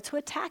be able to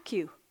attack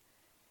you.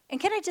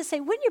 And can I just say,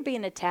 when you're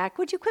being attacked,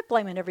 would you quit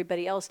blaming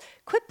everybody else?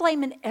 Quit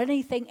blaming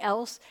anything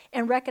else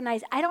and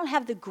recognize, I don't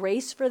have the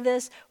grace for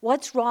this.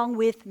 What's wrong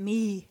with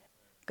me,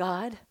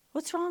 God?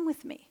 What's wrong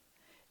with me?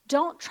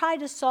 Don't try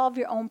to solve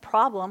your own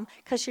problem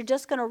because you're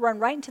just going to run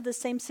right into the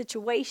same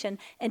situation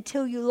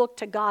until you look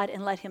to God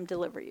and let him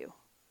deliver you.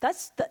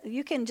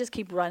 You can just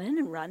keep running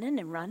and running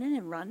and running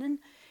and running.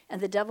 And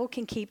the devil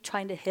can keep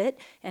trying to hit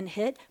and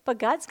hit. But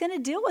God's going to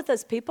deal with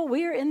us, people.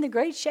 We are in the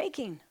great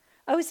shaking.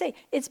 I always say,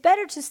 it's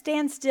better to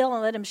stand still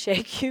and let him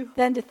shake you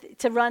than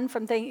to run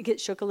from things, get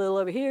shook a little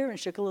over here and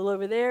shook a little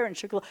over there and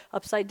shook a little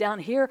upside down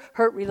here,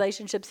 hurt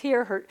relationships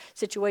here, hurt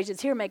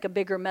situations here, make a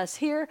bigger mess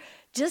here.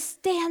 Just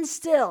stand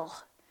still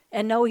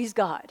and know he's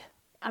God.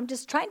 I'm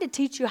just trying to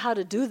teach you how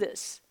to do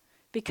this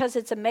because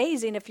it's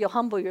amazing if you'll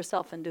humble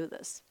yourself and do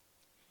this.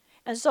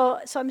 And so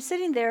I'm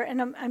sitting there,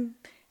 and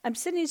I'm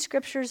sitting in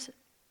scriptures,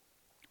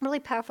 really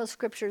powerful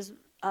scriptures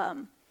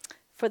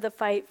for the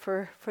fight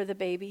for the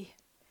baby.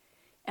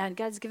 And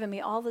God's given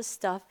me all this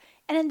stuff.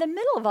 And in the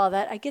middle of all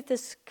that, I get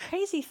this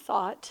crazy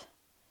thought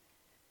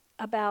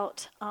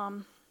about,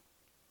 because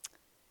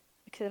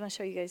I'm going to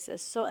show you guys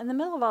this. So in the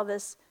middle of all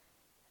this,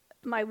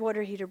 my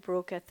water heater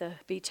broke at the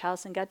beach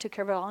house, and God took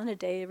care of it all in a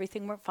day.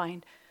 Everything went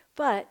fine.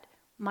 But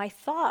my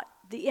thought,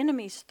 the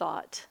enemy's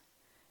thought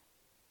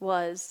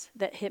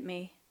that hit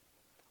me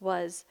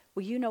was,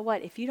 well, you know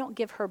what? If you don't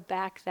give her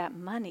back that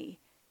money,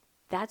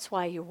 that's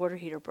why your water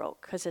heater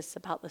broke, because it's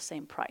about the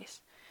same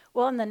price.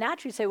 Well, in the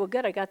natural, you say, well,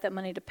 good, I got that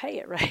money to pay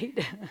it, right?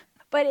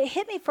 But it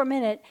hit me for a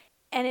minute,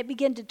 and it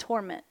began to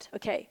torment.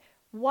 Okay,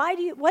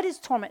 what is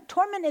torment?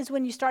 Torment is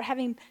when you start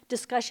having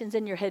discussions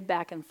in your head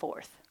back and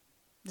forth.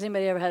 Has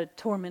anybody ever had a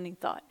tormenting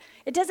thought?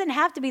 It doesn't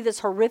have to be this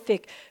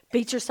horrific,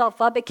 beat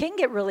yourself up. It can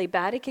get really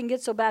bad. It can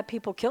get so bad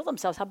people kill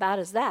themselves. How bad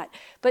is that?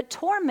 But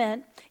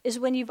torment is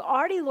when you've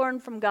already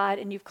learned from God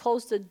and you've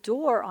closed the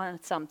door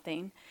on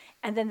something,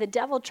 and then the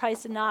devil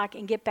tries to knock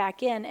and get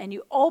back in, and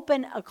you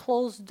open a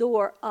closed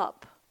door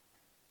up.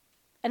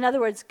 In other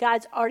words,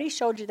 God's already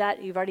showed you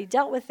that. You've already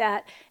dealt with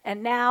that.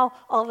 And now,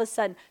 all of a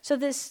sudden. So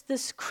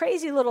this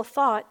crazy little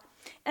thought.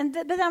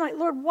 But then I'm like,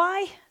 Lord,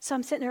 why? So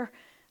I'm sitting there.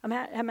 I'm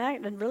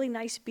at a really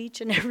nice beach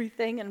and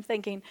everything. And I'm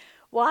thinking,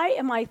 why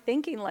am I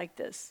thinking like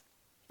this?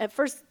 At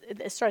first,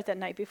 it started that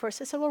night before.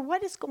 So I said, Lord,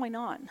 what is going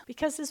on?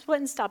 Because this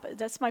wouldn't stop it.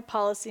 That's my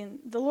policy. And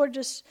the Lord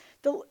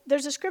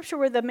there's a scripture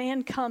where the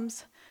man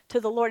comes to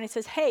the Lord and he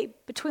says, hey,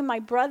 between my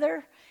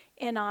brother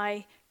and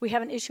I, we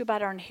have an issue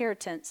about our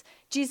inheritance.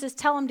 Jesus,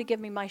 tell him to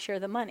give me my share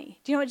of the money.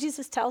 Do you know what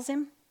Jesus tells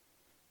him?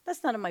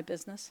 That's none of my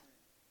business.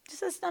 He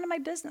says, it's none of my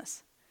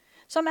business.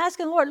 So I'm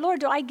asking the Lord,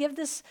 do I give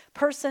this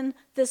person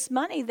this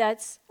money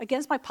that's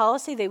against my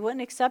policy? They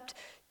wouldn't accept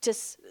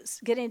just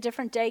getting a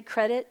different day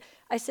credit.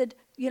 I said,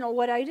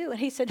 what do I do? And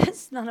he said,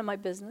 it's none of my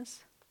business.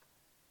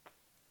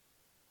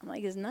 I'm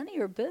like, it's none of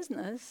your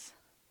business?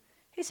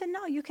 He said,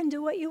 no, you can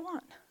do what you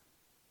want.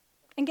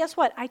 And guess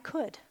what? I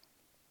could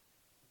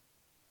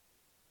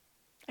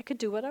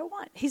do what I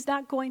want. He's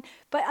not going,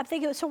 but I'm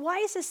thinking, so why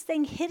is this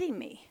thing hitting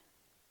me?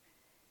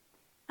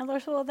 And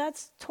Lord said, well,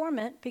 that's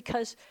torment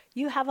because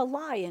you have a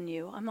lie in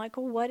you. I'm like,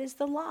 well, what is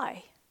the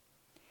lie?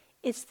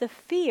 It's the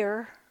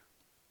fear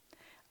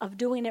of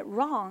doing it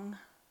wrong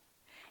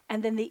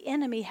and then the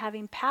enemy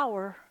having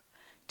power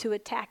to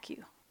attack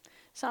you.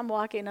 So I'm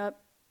walking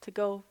up to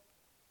go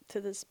to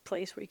this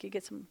place where you could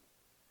get some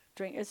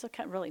drink. It's a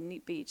kind of really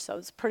neat beach, so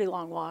it's a pretty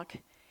long walk.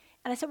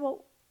 And I said,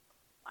 well,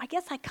 I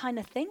guess I kind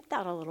of think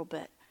that a little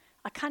bit.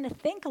 I kind of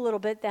think a little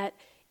bit that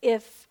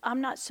if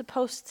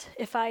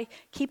I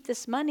keep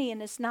this money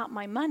and it's not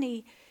my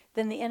money,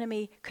 then the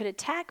enemy could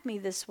attack me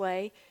this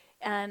way.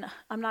 And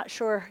I'm not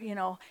sure,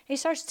 He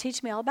starts to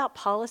teach me all about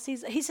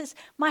policies. He says,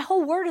 my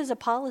whole word is a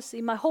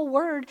policy. My whole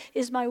word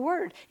is my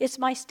word. It's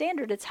my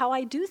standard. It's how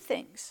I do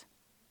things.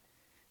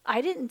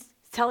 I didn't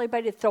tell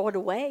everybody to throw it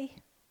away.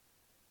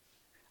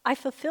 I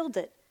fulfilled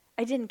it.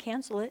 I didn't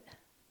cancel it.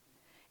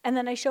 And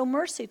then I show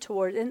mercy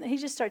toward, and he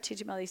just started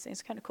teaching me all these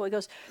things. Kind of cool. He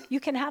goes, you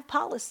can have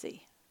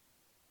policy.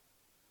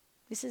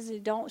 He says,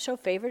 you don't show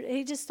favor.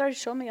 He just started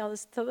showing me all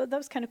this. So that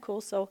was kind of cool.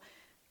 So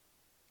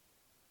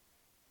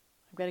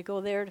I've got to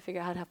go there to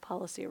figure out how to have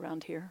policy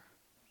around here.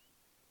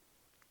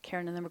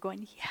 Karen and them are going,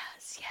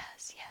 yes,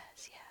 yes,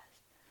 yes, yes.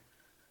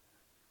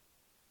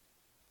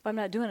 But I'm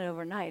not doing it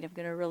overnight. I'm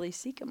going to really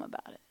seek him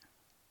about it.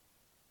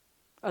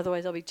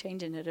 Otherwise, I'll be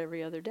changing it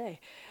every other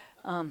day.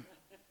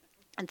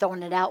 And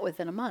throwing it out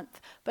within a month.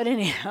 But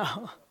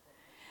anyhow,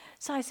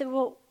 so I said,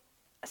 well,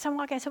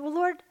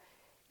 Lord,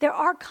 there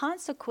are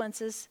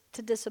consequences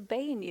to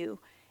disobeying you,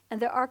 and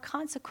there are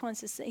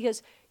consequences. He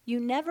goes, you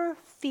never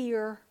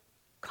fear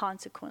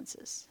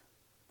consequences.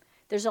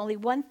 There's only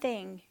one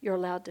thing you're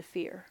allowed to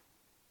fear,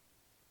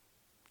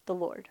 the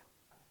Lord.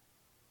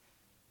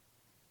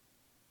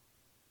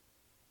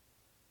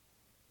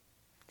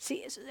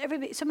 See,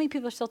 so many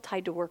people are still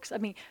tied to works. I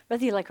mean,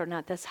 whether you like it or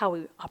not, that's how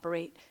we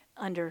operate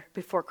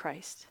before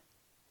Christ.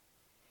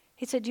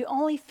 He said, you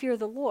only fear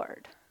the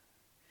Lord.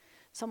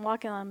 So I'm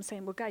walking on and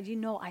saying, well, God,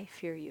 I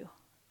fear you.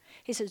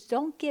 He says,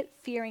 don't get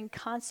fearing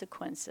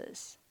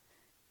consequences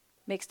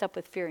mixed up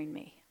with fearing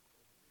me.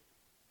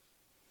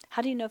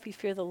 How do you know if you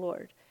fear the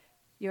Lord?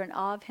 You're in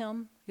awe of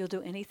him. You'll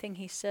do anything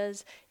he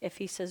says. If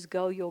he says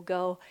go, you'll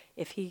go.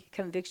 If he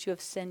convicts you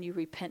of sin, you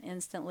repent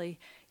instantly.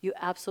 You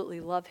absolutely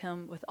love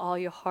him with all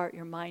your heart,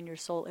 your mind, your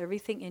soul,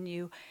 everything in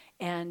you.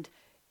 And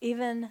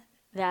even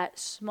that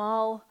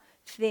small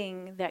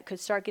thing that could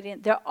start getting,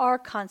 there are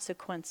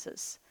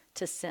consequences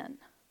to sin.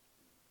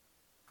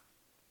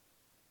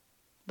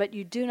 But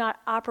you do not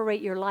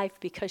operate your life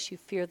because you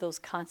fear those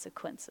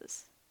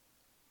consequences.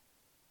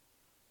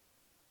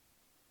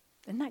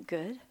 Isn't that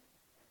good?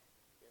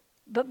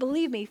 But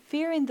believe me,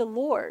 fearing the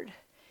Lord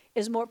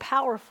is more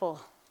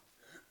powerful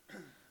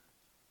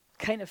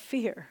kind of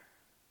fear.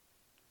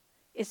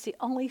 It's the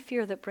only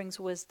fear that brings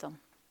wisdom.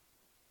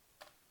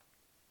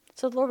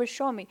 So the Lord was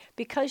showing me,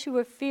 because you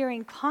were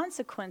fearing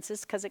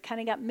consequences, because it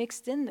kind of got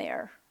mixed in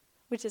there,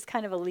 which is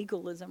kind of a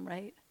legalism,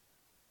 right?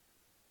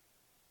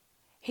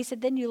 He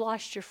said, then you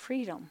lost your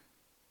freedom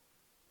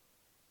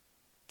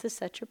to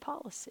set your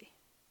policy.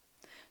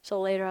 So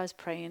later I was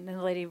praying, and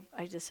the lady,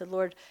 I just said,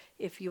 Lord,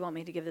 if you want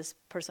me to give this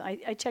person,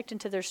 I checked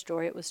into their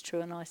story, it was true,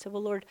 and I said,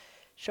 well, Lord,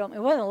 show me.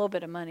 It wasn't a little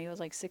bit of money, it was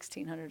like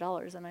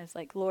 $1,600, and I was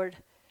like, Lord,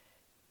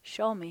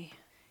 show me.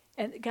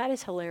 And God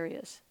is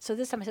hilarious. So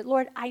this time I said,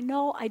 Lord, I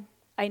know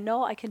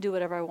I can do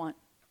whatever I want.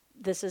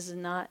 This is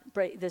not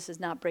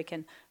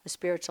breaking a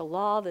spiritual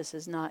law. This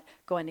is not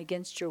going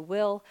against your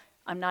will.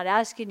 I'm not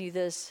asking you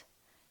this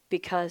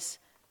because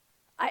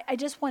I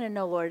just want to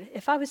know, Lord,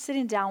 if I was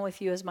sitting down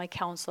with you as my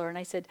counselor and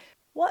I said,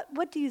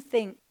 what do you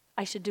think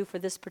I should do for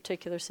this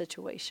particular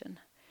situation?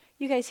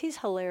 You guys, he's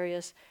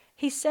hilarious.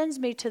 He sends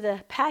me to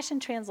the Passion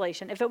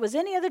Translation. If it was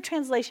any other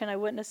translation, I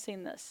wouldn't have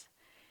seen this.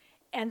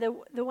 And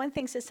the one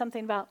thing says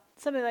something like,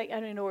 I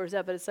don't even know where it was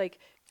at, but it's like,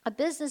 a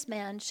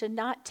businessman should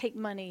not take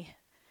money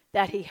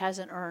that he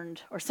hasn't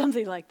earned or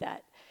something like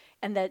that,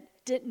 and that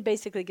didn't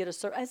basically get a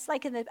service. It's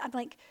like, I'm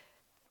like,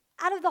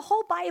 out of the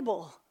whole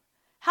Bible,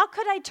 how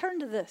could I turn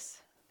to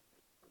this?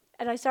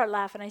 And I start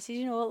laughing. I said,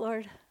 you know what,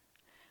 Lord?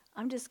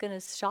 I'm just going to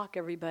shock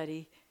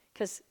everybody,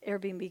 because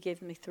Airbnb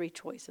gave me 3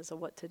 choices of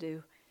what to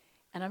do.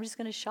 And I'm just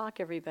going to shock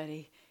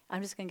everybody.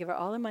 I'm just going to give her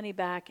all the money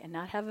back and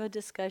not have a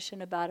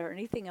discussion about it or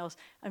anything else.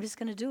 I'm just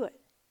going to do it.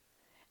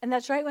 And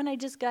that's right when I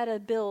just got a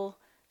bill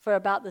for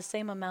about the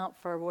same amount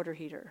for a water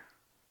heater.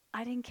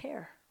 I didn't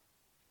care.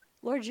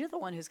 Lord, you're the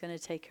one who's going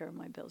to take care of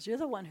my bills. You're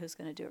the one who's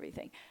going to do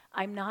everything.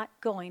 I'm not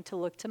going to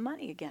look to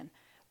money again.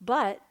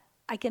 But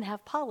I can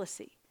have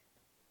policy.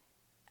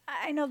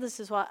 I know this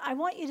is why I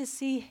want you to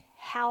see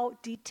how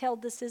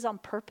detailed this is on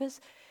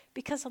purpose,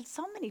 because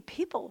so many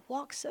people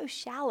walk so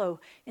shallow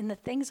in the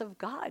things of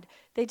God.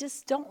 They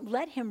just don't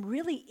let him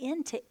really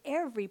into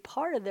every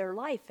part of their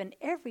life and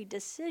every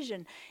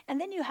decision.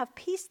 And then you have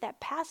peace that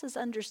passes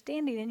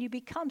understanding, and you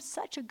become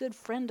such a good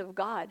friend of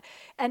God.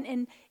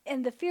 And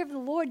in the fear of the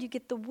Lord, you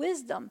get the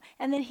wisdom,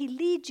 and then he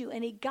leads you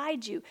and he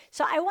guides you.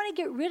 So I want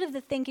to get rid of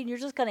the thinking you're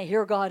just going to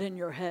hear God in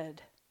your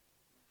head.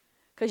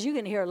 Because you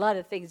can hear a lot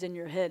of things in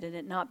your head and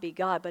it not be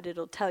God, but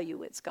it'll tell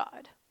you it's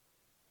God.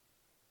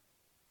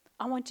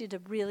 I want you to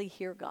really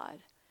hear God.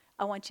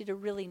 I want you to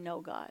really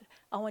know God.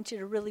 I want you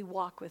to really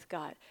walk with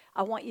God.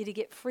 I want you to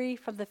get free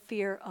from the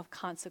fear of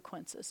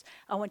consequences.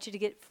 I want you to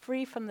get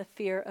free from the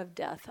fear of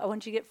death. I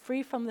want you to get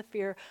free from the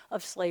fear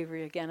of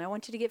slavery again. I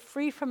want you to get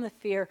free from the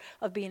fear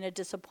of being a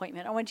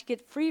disappointment. I want you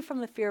to get free from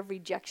the fear of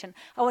rejection.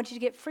 I want you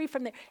to get free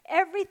from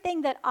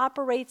everything that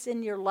operates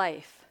in your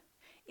life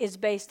is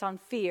based on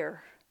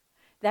fear.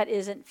 That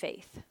isn't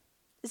faith.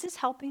 Is this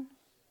helping?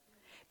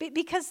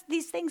 Because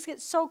these things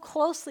get so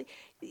closely,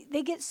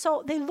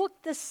 they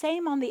look the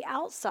same on the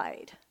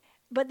outside,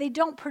 but they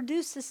don't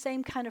produce the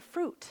same kind of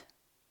fruit.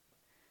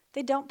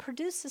 They don't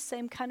produce the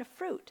same kind of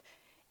fruit.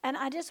 And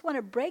I just want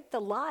to break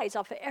the lies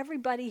off of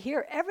everybody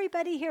here,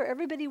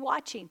 everybody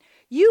watching.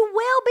 You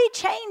will be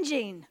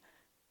changing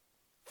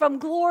from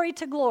glory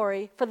to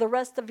glory for the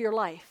rest of your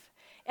life.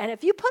 And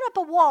if you put up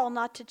a wall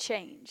not to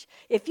change,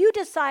 if you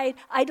decide,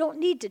 I don't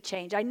need to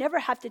change, I never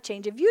have to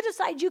change, if you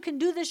decide you can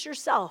do this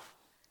yourself,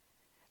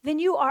 then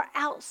you are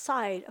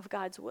outside of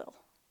God's will.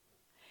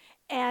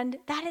 And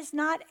that is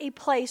not a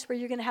place where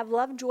you're going to have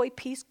love, joy,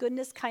 peace,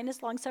 goodness,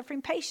 kindness,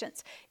 long-suffering,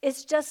 patience.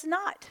 It's just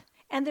not.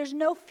 And there's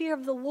no fear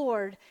of the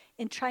Lord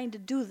in trying to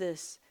do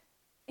this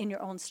in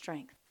your own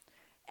strength.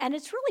 And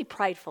it's really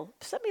prideful.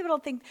 Some people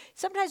don't think,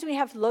 sometimes when you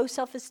have low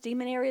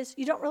self-esteem in areas,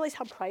 you don't realize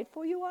how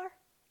prideful you are.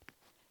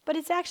 But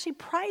it's actually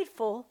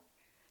prideful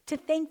to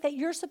think that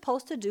you're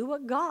supposed to do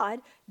what God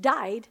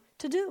died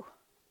to do.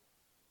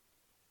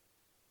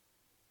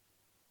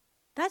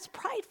 That's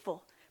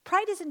prideful.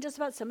 Pride isn't just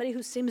about somebody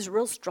who seems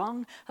real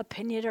strong,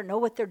 opinionated, or know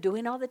what they're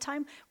doing all the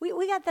time.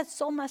 We got that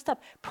so messed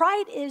up.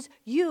 Pride is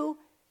you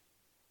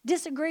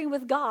disagreeing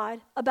with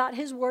God about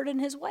his word and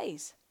his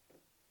ways.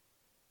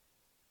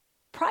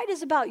 Pride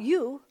is about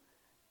you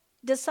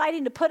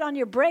deciding to put on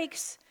your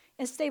brakes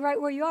and stay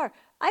right where you are.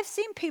 I've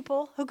seen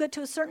people who get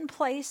to a certain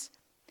place,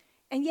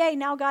 and yay,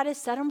 now God has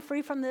set them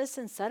free from this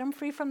and set them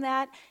free from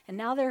that, and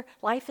now their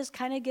life is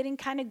kind of getting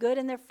kind of good,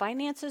 and their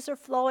finances are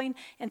flowing,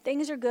 and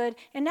things are good,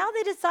 and now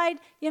they decide,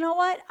 you know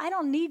what, I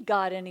don't need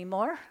God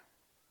anymore.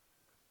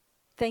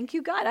 Thank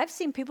you, God. I've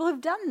seen people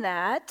who've done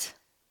that.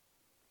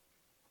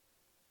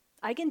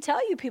 I can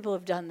tell you people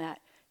have done that.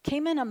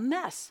 Came in a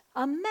mess,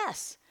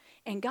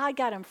 and God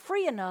got them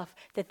free enough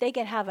that they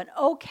can have an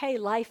okay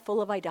life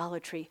full of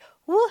idolatry.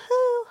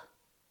 Woohoo!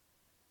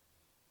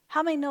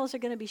 How many knows are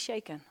going to be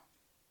shaken?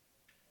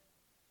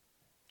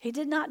 He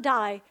did not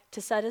die to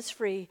set us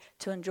free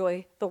to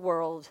enjoy the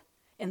world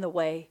in the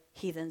way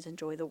heathens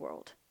enjoy the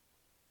world.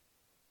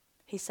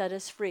 He set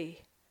us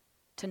free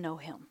to know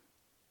him.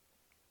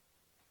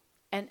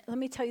 And let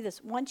me tell you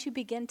this, once you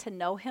begin to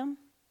know him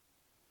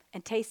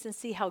and taste and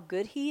see how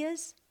good he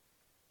is,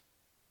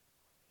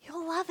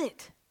 you'll love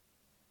it.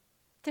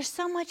 There's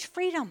so much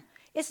freedom.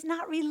 It's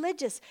not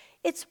religious.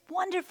 It's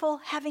wonderful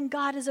having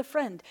God as a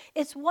friend.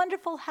 It's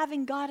wonderful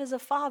having God as a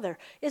father.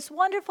 It's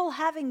wonderful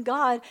having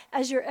God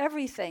as your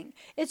everything.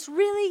 It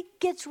really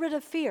gets rid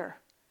of fear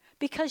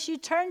because you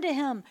turn to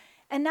him.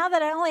 And now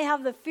that I only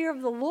have the fear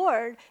of the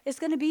Lord, it's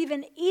going to be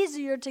even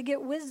easier to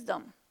get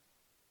wisdom.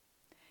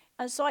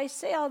 And so I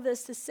say all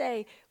this to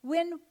say,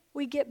 when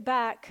we get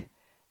back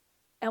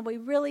and we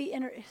really,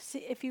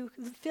 if you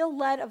feel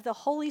led of the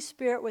Holy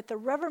Spirit with the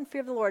reverent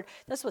fear of the Lord,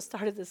 that's what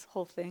started this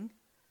whole thing.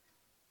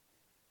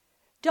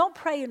 Don't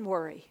pray and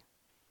worry.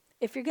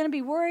 If you're going to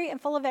be worried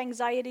and full of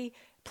anxiety,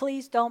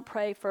 please don't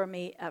pray for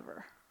me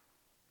ever.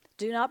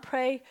 Do not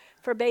pray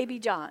for baby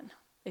John.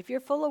 If you're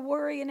full of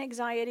worry and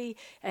anxiety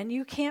and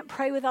you can't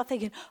pray without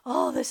thinking,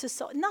 oh, this is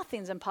so,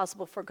 nothing's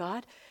impossible for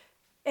God.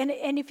 And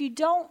if you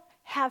don't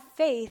have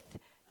faith,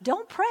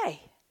 don't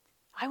pray.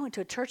 I went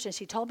to a church and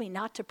she told me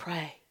not to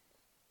pray.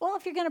 Well,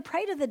 if you're going to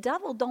pray to the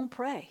devil, don't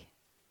pray.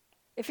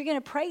 If you're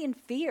going to pray in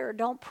fear,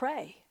 don't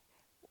pray.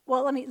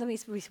 Well, let me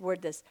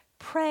reword this.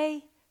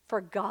 Pray for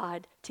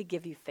God to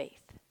give you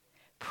faith.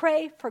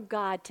 Pray for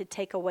God to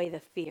take away the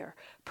fear.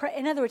 Pray,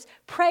 in other words,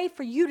 pray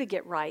for you to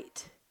get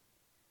right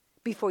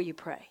before you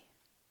pray.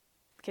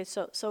 Okay,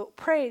 so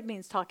pray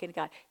means talking to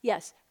God.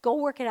 Yes, go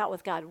work it out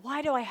with God.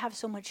 Why do I have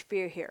so much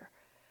fear here?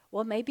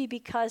 Well, maybe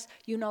because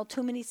you know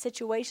too many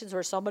situations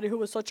where somebody who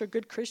was such a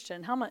good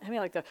Christian,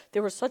 they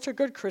were such a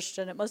good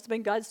Christian, it must have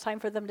been God's time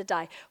for them to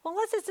die. Well,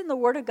 unless it's in the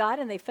Word of God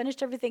and they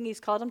finished everything He's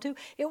called them to,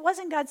 it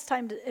wasn't God's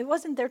time. It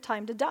wasn't their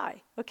time to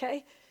die.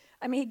 Okay,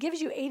 I mean, He gives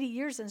you 80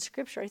 years in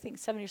Scripture. I think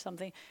 70 or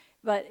something,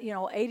 but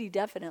 80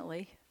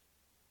 definitely,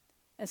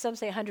 and some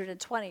say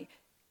 120.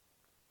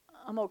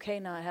 I'm okay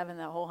not having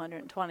that whole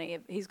 120.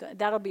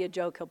 That'll be a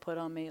joke He'll put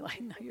on me.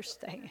 Like, no, you're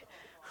staying.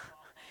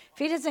 If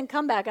He doesn't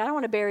come back, I don't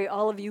want to bury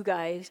all of you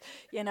guys,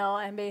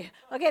 and be,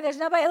 okay, there's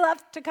nobody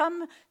left to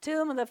come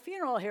to the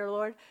funeral here,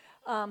 Lord.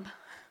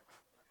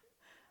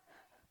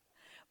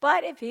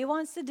 But if He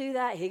wants to do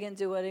that, He can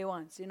do what He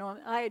wants.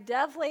 I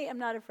definitely am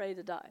not afraid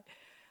to die.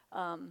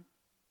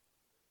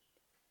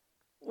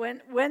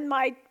 When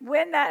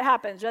that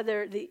happens,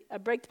 whether I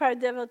break the power of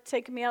the devil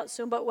taking me out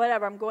soon, but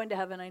whatever, I'm going to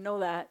heaven, I know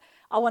that.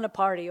 I want to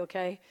party,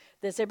 okay?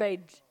 There's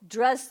everybody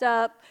dressed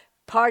up,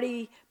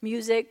 party,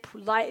 music,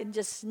 light, and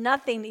just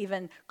nothing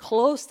even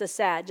close to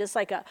sad, just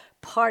like a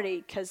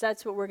party, because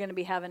that's what we're going to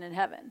be having in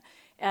heaven.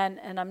 And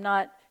I'm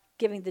not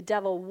giving the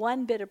devil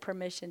one bit of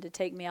permission to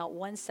take me out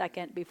 1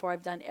 second before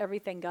I've done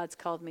everything God's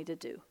called me to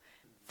do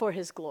for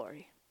His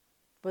glory.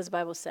 What does the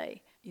Bible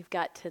say? You've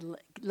got to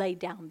lay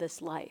down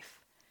this life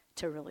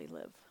to really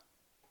live.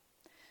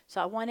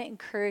 So I want to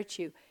encourage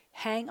you,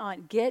 hang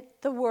on,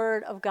 get the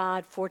Word of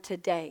God for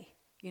today.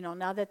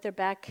 Now that they're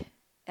back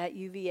at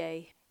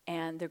UVA,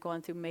 and they're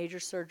going through major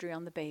surgery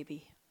on the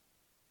baby.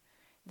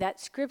 That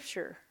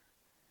scripture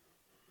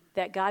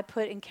that God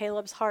put in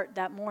Caleb's heart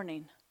that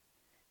morning,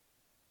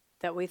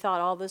 that we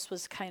thought all this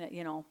was kind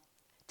of,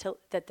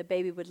 that the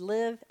baby would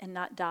live and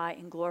not die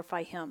and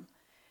glorify Him.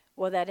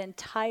 Well, that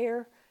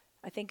entire,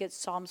 I think it's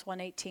Psalms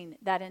 118,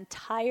 that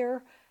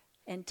entire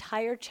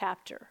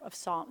chapter of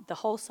the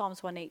whole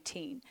Psalms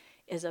 118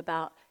 is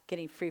about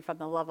getting free from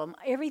the love of Him.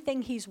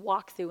 Everything He's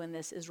walked through in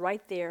this is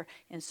right there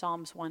in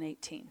Psalms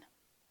 118.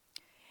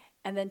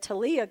 And then to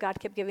Leah, God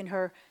kept giving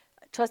her,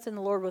 trust in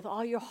the Lord with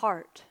all your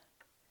heart.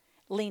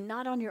 Lean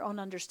not on your own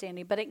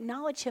understanding, but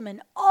acknowledge Him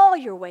in all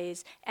your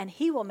ways, and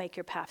He will make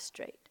your path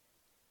straight.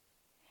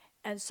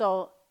 And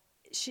so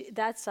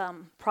that's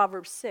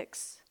Proverbs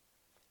 6.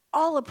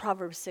 All of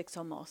Proverbs 6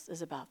 almost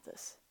is about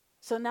this.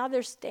 So now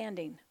they're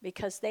standing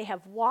because they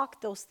have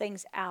walked those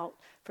things out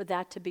for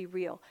that to be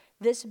real.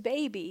 This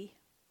baby,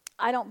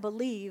 I don't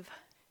believe,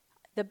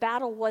 the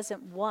battle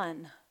wasn't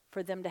won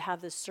for them to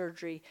have this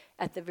surgery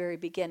at the very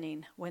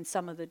beginning when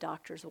some of the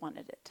doctors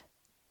wanted it.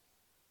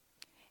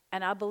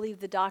 And I believe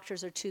the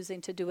doctors are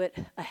choosing to do it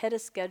ahead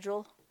of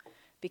schedule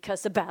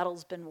because the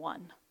battle's been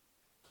won.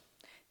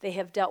 They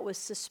have dealt with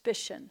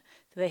suspicion.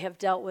 They have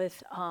dealt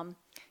with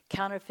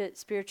counterfeit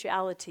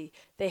spirituality.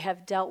 They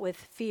have dealt with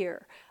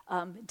fear,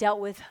 dealt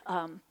with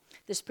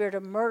the spirit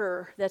of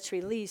murder that's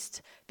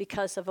released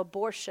because of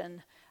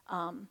abortion.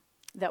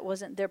 That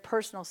wasn't their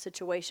personal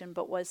situation,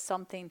 but was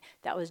something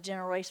that was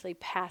generationally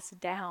passed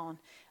down,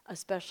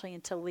 especially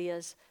into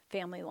Leah's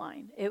family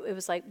line. It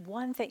was like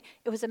one thing.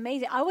 It was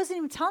amazing. I wasn't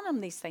even telling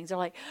them these things. They're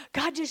like,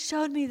 God just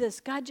showed me this.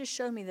 God just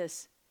showed me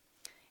this.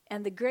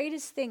 And the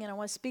greatest thing, and I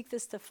want to speak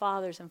this to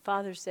fathers, and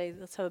Father's Day,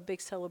 let's have a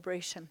big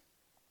celebration.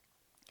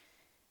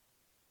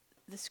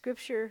 The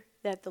scripture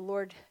that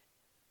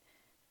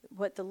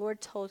what the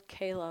Lord told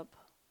Caleb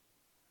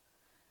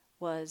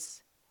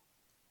was,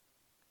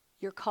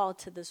 you're called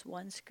to this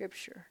one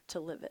scripture to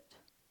live it,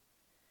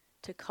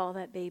 to call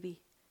that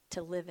baby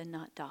to live and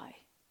not die.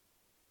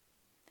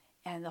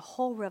 And the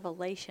whole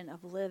revelation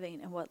of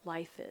living and what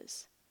life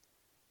is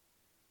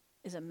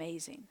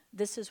amazing.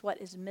 This is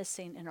what is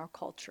missing in our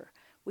culture.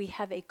 We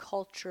have a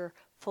culture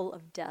full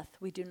of death.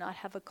 We do not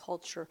have a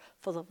culture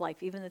full of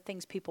life. Even the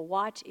things people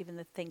watch, even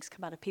the things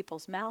come out of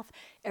people's mouth,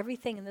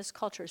 everything in this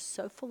culture is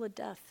so full of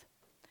death.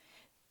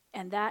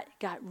 And that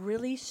got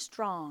really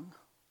strong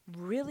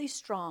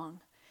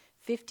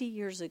 50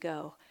 years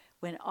ago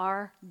when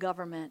our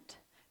government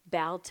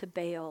bowed to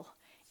Baal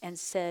and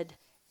said,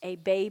 a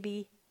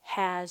baby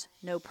has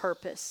no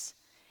purpose.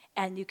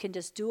 And you can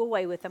just do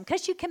away with them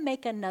because you can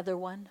make another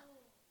one.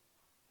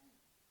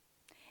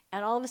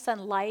 And all of a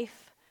sudden,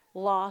 life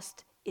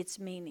lost its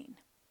meaning.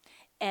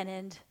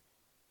 And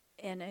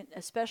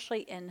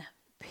especially in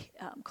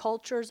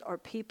cultures or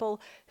people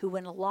who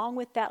went along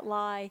with that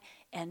lie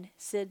and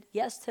said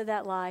yes to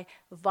that lie,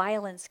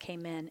 violence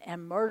came in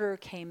and murder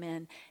came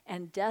in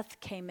and death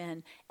came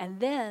in. And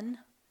then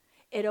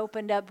it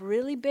opened up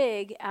really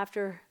big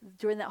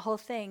during that whole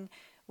thing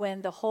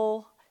when the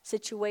whole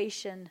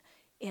situation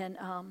in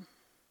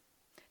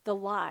the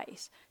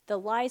lies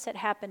that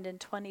happened in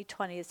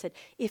 2020, it said,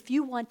 if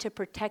you want to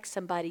protect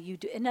somebody, you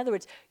do. In other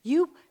words,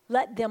 you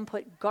let them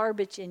put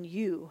garbage in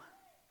you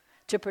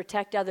to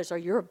protect others or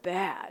you're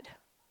bad.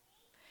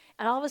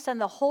 And all of a sudden,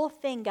 the whole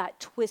thing got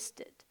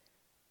twisted.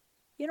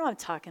 You know what I'm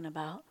talking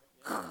about.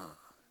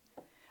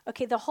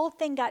 Okay, the whole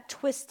thing got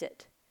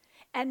twisted.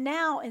 And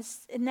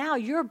now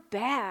you're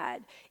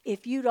bad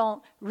if you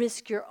don't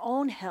risk your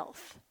own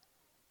health.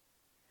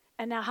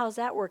 And now how's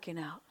that working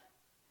out?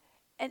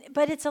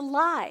 But it's a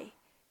lie.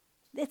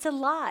 It's a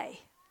lie.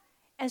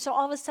 And so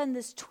all of a sudden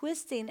this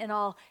twisting and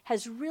all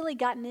has really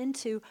gotten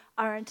into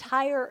our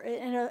entire,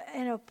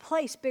 in a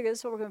place bigger. This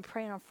is what we're going to be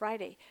praying on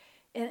Friday.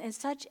 In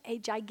such a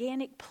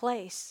gigantic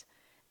place,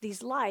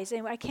 these lies.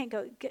 And I can't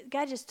go,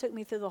 God just took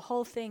me through the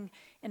whole thing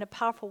in a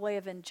powerful way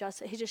of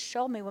injustice. He just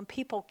showed me when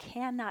people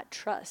cannot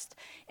trust.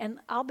 And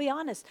I'll be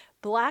honest,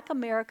 Black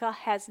America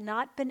has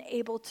not been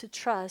able to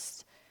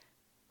trust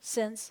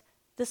since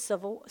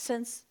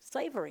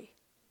slavery.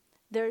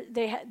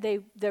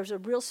 There's a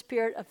real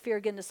spirit of fear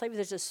against slavery.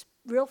 There's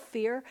a real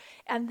fear.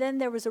 And then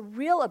there was a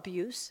real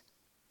abuse.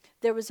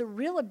 There was a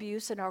real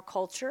abuse in our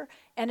culture,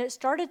 and it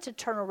started to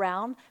turn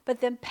around,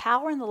 but then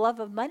power and the love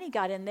of money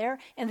got in there,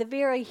 and the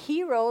very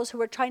heroes who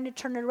were trying to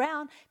turn it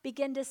around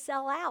began to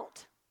sell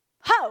out.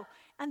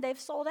 And they've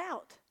sold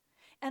out.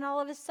 And all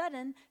of a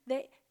sudden,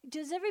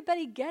 does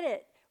everybody get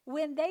it?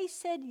 When they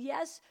said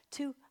yes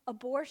to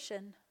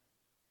abortion,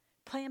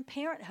 Planned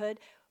Parenthood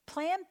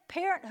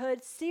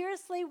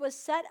seriously was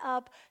set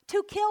up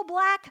to kill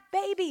Black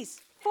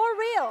babies. For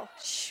real.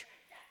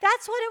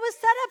 That's what it was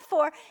set up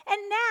for.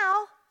 And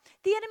now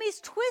the enemy's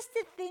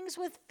twisted things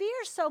with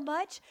fear so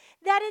much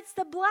that it's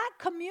the Black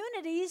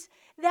communities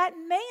that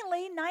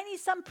mainly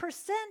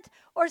 90-some%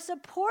 are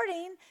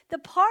supporting the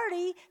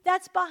party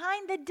that's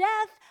behind the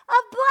death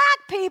of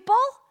Black people.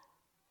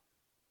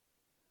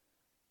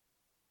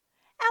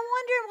 And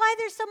wondering why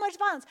there's so much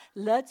violence.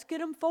 Let's get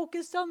them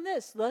focused on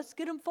this. Let's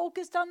get them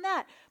focused on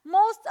that.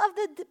 Most of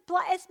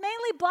it's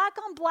mainly Black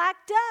on Black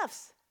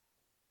deaths.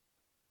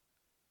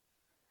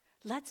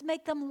 Let's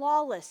make them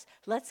lawless.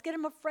 Let's get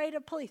them afraid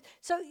of police.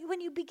 So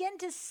when you begin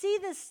to see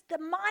this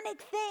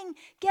demonic thing,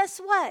 guess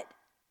what?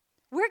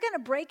 We're going to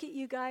break it,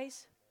 you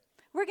guys.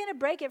 We're going to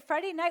break it.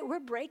 Friday night, we're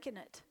breaking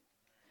it.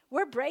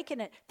 We're breaking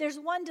it. There's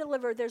one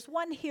deliverer. There's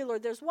one healer.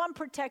 There's one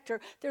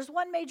protector. There's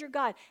one major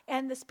God.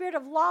 And the spirit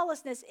of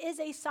lawlessness is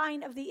a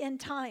sign of the end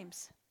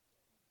times.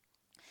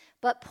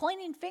 But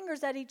pointing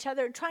fingers at each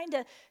other and trying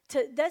to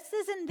this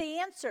isn't the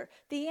answer.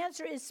 The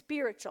answer is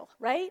spiritual,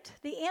 right?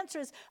 The answer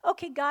is,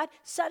 okay, God,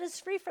 set us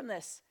free from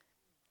this.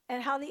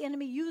 And how the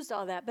enemy used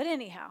all that. But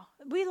anyhow,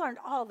 we learned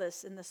all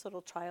this in this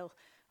little trial.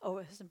 Oh,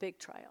 it was a big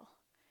trial.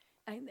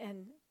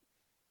 And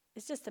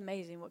it's just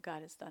amazing what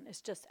God has done. It's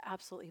just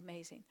absolutely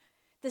amazing.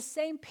 The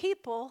same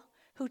people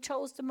who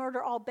chose to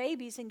murder all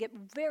babies and get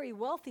very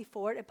wealthy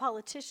for it, and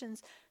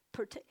politicians,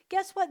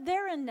 guess what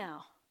they're in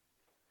now?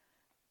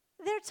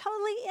 They're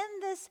totally in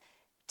this,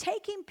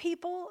 taking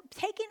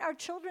our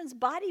children's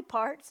body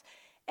parts,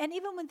 and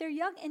even when they're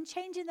young, and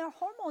changing their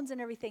hormones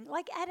and everything,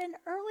 like at an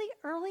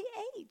early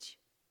age.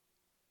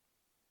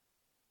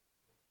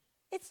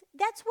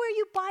 That's where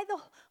you buy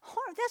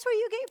that's where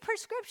you get your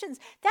prescriptions.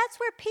 That's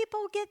where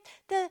people get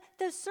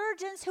the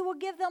surgeons who will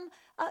give them,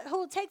 who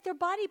will take their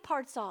body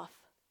parts off.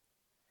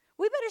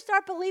 We better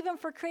start believing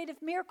for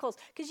creative miracles,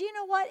 because you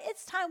know what?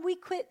 It's time we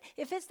quit.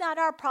 If it's not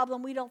our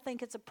problem, we don't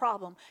think it's a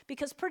problem,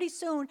 because pretty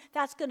soon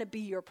that's going to be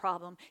your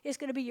problem. It's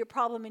going to be your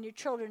problem and your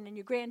children and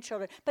your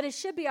grandchildren, but it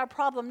should be our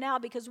problem now,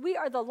 because we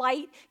are the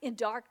light in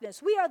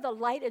darkness. We are the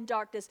light in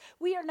darkness.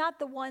 We are not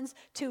the ones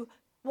to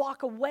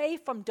walk away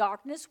from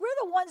darkness. We're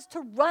the ones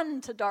to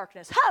run to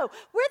darkness. We're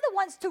the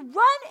ones to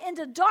run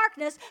into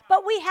darkness,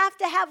 but we have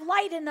to have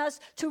light in us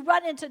to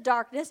run into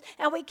darkness,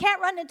 and we can't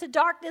run into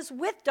darkness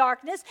with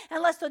darkness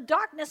unless the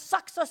darkness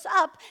sucks us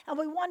up, and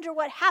we wonder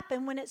what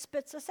happened when it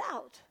spits us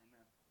out.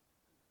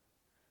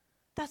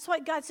 That's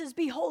why God says,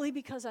 be holy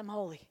because I'm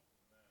holy.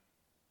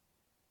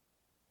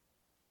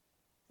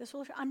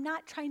 I'm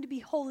not trying to be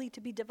holy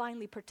to be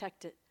divinely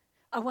protected.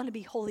 I want to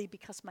be holy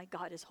because my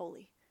God is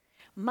holy.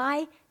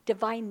 My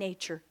divine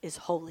nature is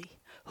holy.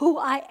 Who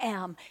I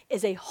am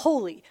is a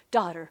holy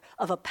daughter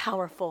of a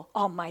powerful,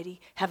 almighty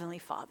Heavenly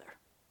Father.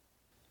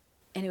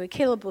 Anyway,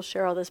 Caleb will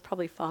share all this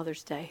probably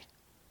Father's Day.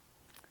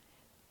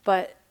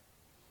 But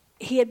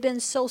he had been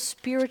so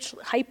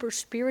spiritual, hyper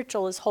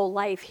spiritual his whole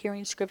life,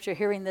 hearing scripture,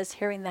 hearing this,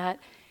 hearing that.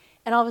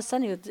 And all of a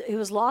sudden he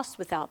was lost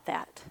without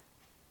that.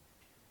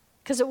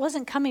 Because it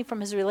wasn't coming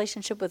from his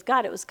relationship with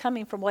God. It was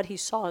coming from what he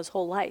saw his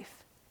whole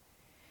life.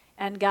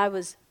 And God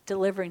was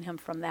delivering him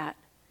from that.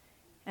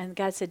 And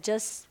God said,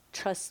 just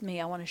trust me.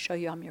 I want to show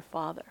you I'm your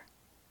father.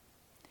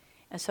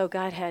 And so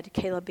God had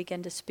Caleb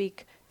begin to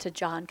speak to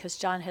John, because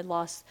John had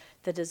lost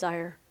the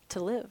desire to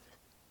live.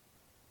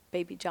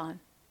 Baby John.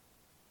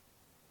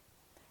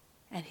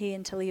 And he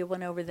and Talia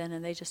went over then,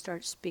 and they just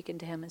started speaking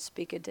to him and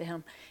speaking to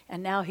him.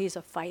 And now he's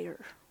a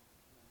fighter.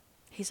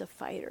 He's a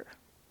fighter.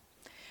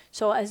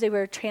 So as they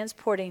were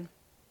transporting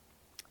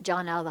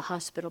John out of the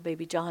hospital,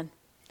 baby John,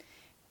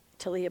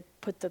 Talia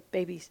put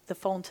the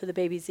phone to the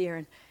baby's ear,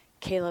 and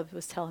Caleb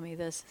was telling me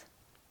this.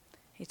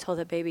 He told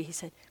the baby, he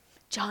said,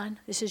 John,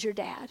 this is your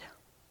dad.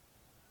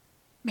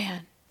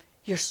 Man,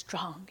 you're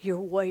strong. You're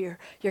a warrior.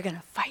 You're going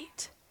to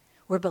fight.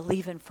 We're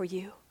believing for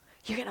you.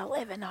 You're going to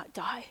live and not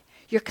die.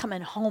 You're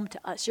coming home to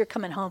us. You're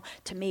coming home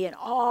to me and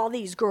all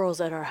these girls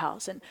at our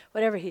house, and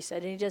whatever he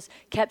said. And he just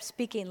kept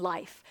speaking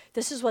life.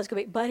 This is what's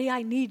going to be. Buddy,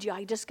 I need you.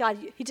 He just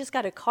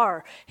got a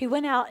car. He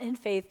went out in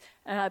faith,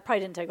 and I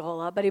probably didn't take a whole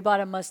lot, but he bought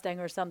a Mustang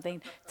or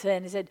something.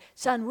 And he said,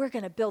 son, we're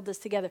going to build this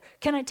together.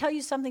 Can I tell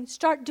you something?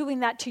 Start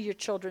doing that to your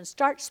children.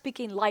 Start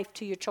speaking life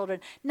to your children,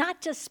 not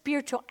just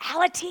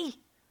spirituality.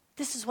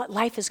 This is what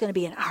life is going to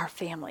be in our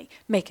family.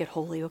 Make it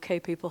holy,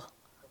 okay, people?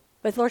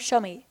 But Lord, show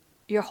me.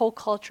 Your whole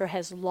culture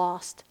has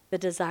lost the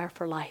desire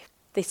for life.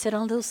 They sit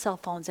on little cell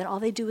phones, and all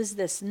they do is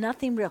this,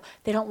 nothing real.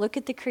 They don't look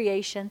at the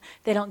creation.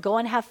 They don't go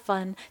and have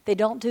fun. They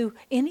don't do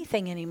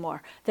anything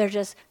anymore. They're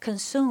just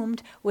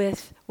consumed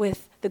with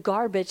the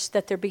garbage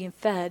that they're being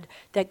fed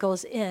that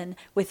goes in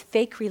with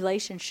fake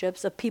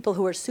relationships of people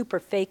who are super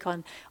fake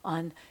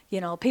on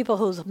people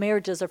whose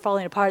marriages are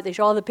falling apart. They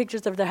show all the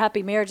pictures of their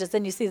happy marriages.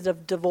 Then you see the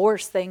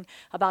divorce thing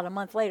about a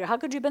month later. How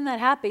could you have been that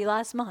happy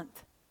last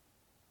month?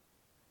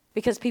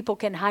 Because people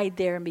can hide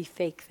there and be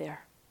fake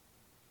there.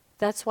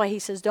 That's why he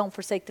says don't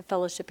forsake the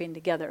fellowshipping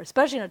together,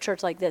 especially in a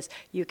church like this.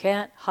 You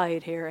can't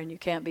hide here and you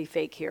can't be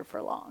fake here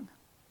for long.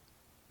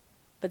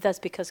 But that's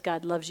because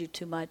God loves you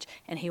too much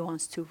and he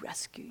wants to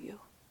rescue you.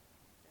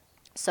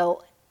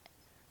 So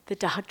the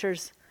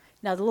doctors,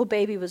 now the little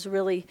baby was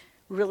really,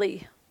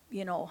 really,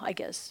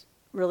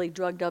 really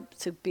drugged up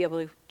to be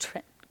able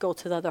to go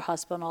to the other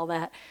hospital and all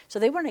that. So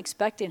they weren't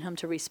expecting him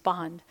to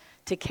respond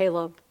to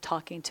Caleb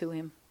talking to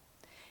him.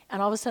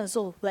 And all of a sudden his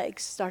little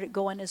legs started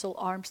going, his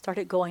little arms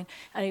started going,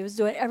 and he was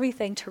doing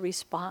everything to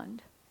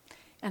respond.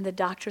 And the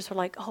doctors were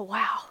like, oh,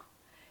 wow,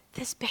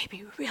 this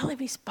baby really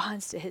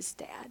responds to his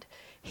dad.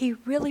 He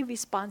really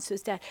responds to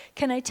his dad.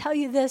 Can I tell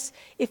you this?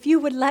 If you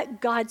would let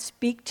God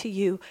speak to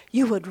you,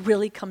 you would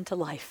really come to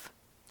life.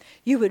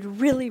 You would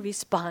really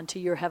respond to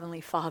your Heavenly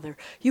Father.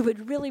 You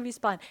would really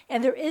respond.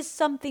 And there is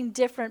something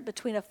different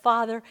between a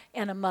father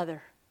and a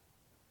mother.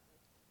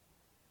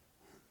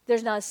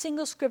 There's not a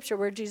single scripture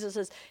where Jesus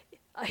says,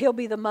 he'll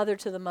be the mother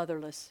to the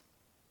motherless.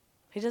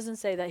 He doesn't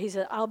say that. He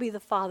said, I'll be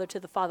the father to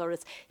the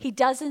fatherless. He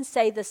doesn't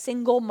say the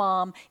single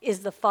mom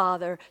is the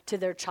father to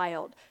their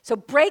child. So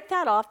break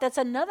that off. That's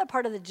another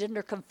part of the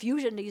gender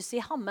confusion. Do you see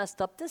how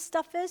messed up this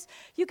stuff is?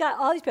 You got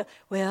all these people,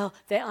 well,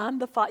 I'm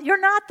the father.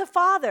 You're not the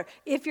father.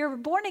 If you're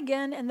born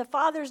again and the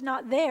father's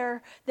not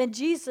there, then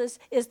Jesus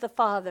is the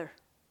father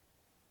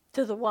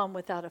to the one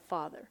without a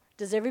father.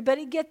 Does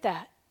everybody get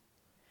that?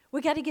 We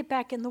got to get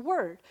back in the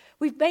Word.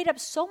 We've made up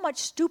so much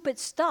stupid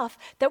stuff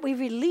that we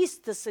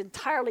released this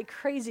entirely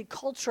crazy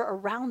culture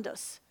around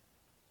us.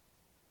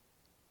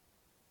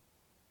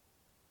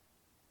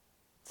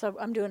 So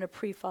I'm doing a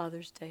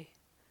pre-Father's Day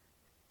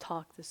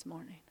talk this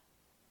morning.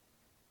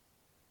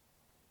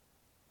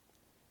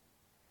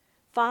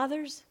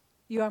 Fathers,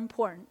 you are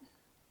important.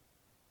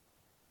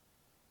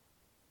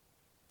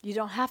 You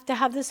don't have to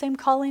have the same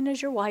calling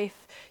as your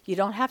wife. You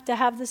don't have to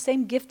have the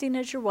same gifting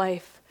as your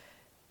wife.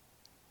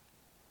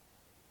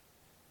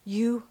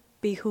 You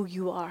be who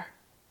you are.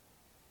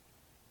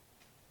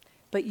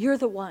 But you're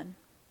the one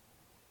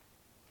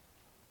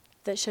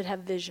that should have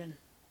vision.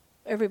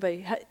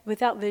 Everybody,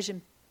 without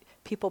vision,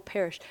 people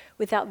perish.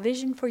 Without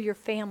vision for your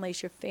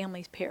families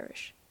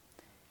perish.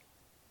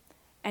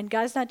 And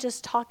God's not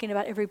just talking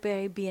about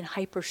everybody being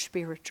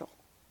hyper-spiritual.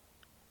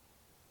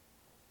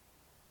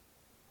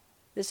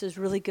 This is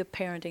really good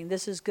parenting.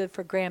 This is good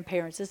for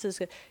grandparents. This is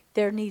good.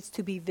 There needs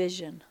to be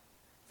vision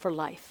for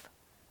life.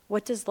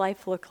 What does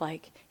life look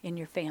like in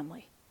your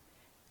family?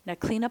 Now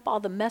clean up all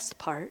the mess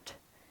part,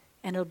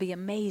 and it'll be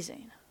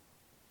amazing.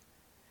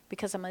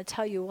 Because I'm going to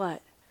tell you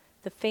what,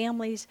 the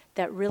families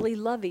that really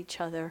love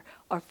each other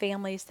are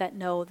families that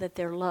know that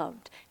they're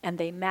loved, and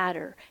they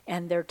matter,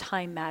 and their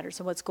time matters,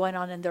 and what's going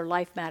on in their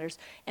life matters.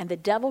 And the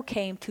devil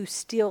came to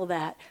steal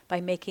that by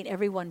making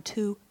everyone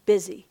too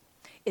busy.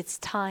 It's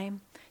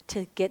time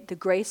to get the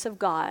grace of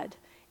God,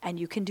 and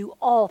you can do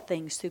all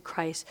things through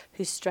Christ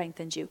who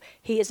strengthens you.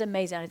 He is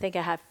amazing. I think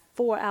I have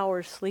 4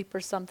 hours sleep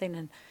or something,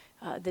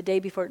 and the day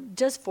before,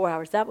 just 4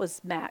 hours. That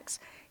was max.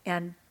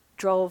 And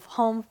drove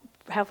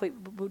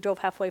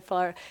halfway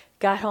far,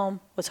 got home,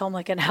 was home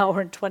like an hour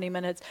and 20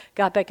 minutes,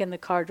 got back in the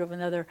car,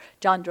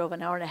 John drove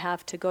an hour and a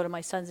half to go to my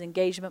son's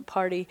engagement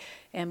party,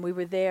 and we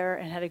were there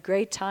and had a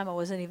great time. I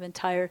wasn't even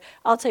tired.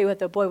 I'll tell you what,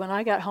 though, boy, when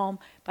I got home,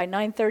 by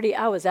 9:30,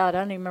 I was out. I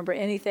don't even remember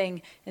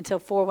anything until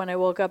 4 when I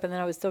woke up, and then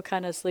I was still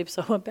kind of asleep,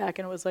 so I went back,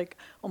 and it was like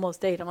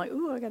almost 8. I'm like,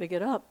 ooh, I got to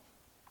get up.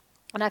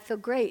 And I feel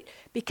great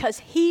because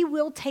he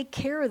will take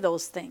care of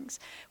those things.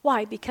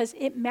 Why? Because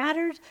it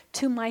mattered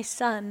to my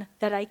son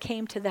that I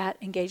came to that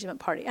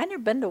engagement party. I'd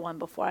never been to one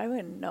before. I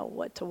wouldn't know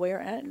what to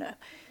wear. I didn't know.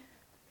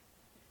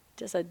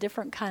 Just a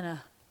different kind of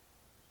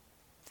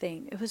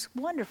thing. It was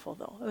wonderful,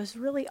 though. It was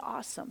really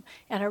awesome.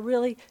 And I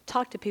really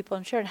talked to people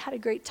and shared and had a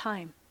great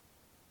time.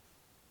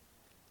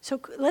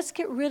 So let's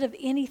get rid of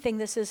anything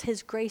that says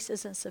his grace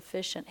isn't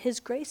sufficient. His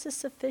grace is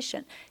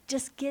sufficient.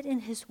 Just get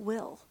in his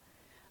will.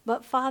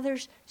 But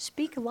fathers,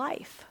 speak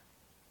life.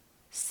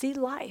 See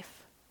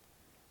life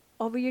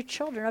over your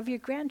children, over your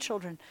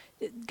grandchildren.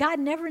 God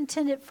never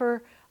intended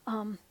for,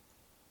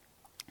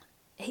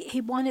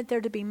 he wanted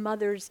there to be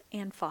mothers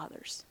and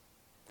fathers.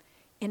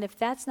 And if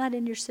that's not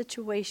in your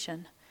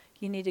situation,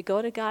 you need to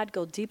go to God,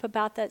 go deep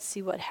about that,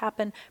 see what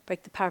happened,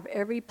 break the power of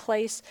every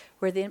place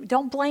where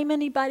don't blame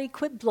anybody,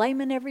 quit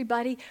blaming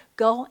everybody.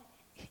 Go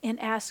and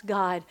ask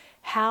God,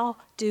 how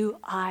do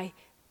I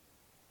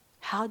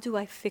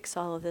fix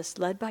all of this?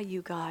 Led by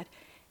you, God.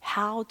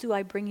 How do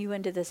I bring you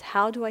into this?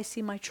 How do I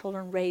see my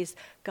children raised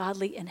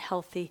godly and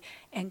healthy?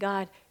 And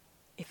God,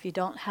 if you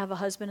don't have a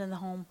husband in the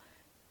home,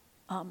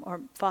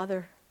 or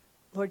father,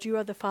 Lord, you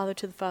are the father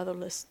to the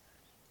fatherless.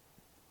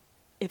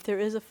 If there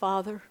is a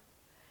father,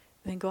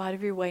 then go out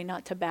of your way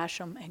not to bash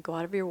them and go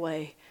out of your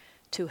way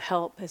to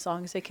help as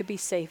long as they could be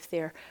safe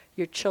there.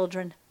 Your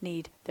children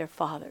need their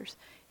fathers.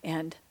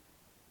 And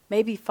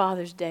maybe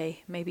Father's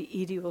Day, maybe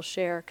Edie will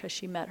share because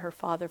she met her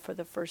father for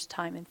the first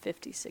time in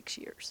 56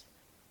 years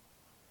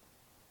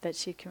that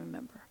she can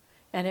remember.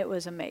 And it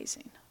was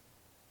amazing.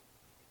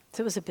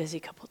 So it was a busy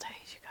couple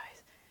days, you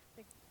guys.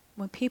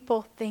 When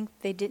people think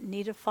they didn't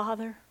need a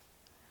father,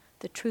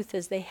 the truth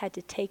is they had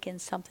to take in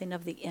something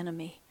of the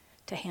enemy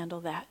to handle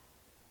that.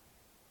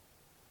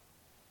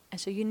 And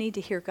so you need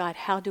to hear, God,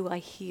 how do I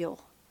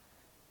heal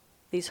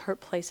these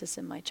hurt places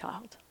in my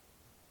child?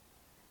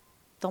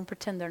 Don't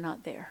pretend they're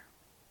not there.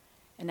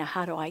 And now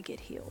how do I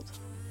get healed?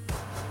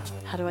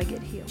 How do I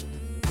get healed?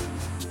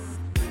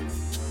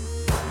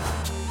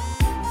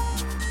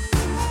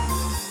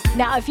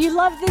 Now, if you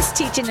love this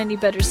teaching, and you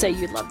better say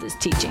you love this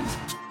teaching,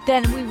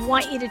 then we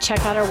want you to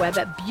check out our web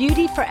at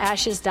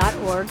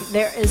beautyforashes.org.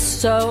 There is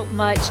so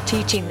much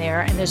teaching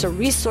there, and there's a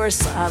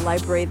resource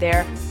library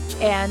there.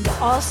 And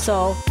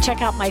also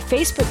check out my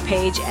Facebook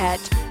page at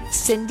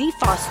Cindy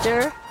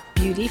Foster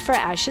Beauty for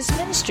Ashes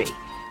Ministry.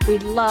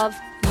 We'd love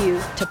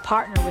you to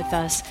partner with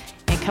us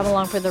and come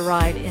along for the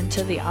ride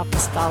into the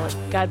apostolic.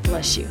 God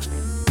bless you.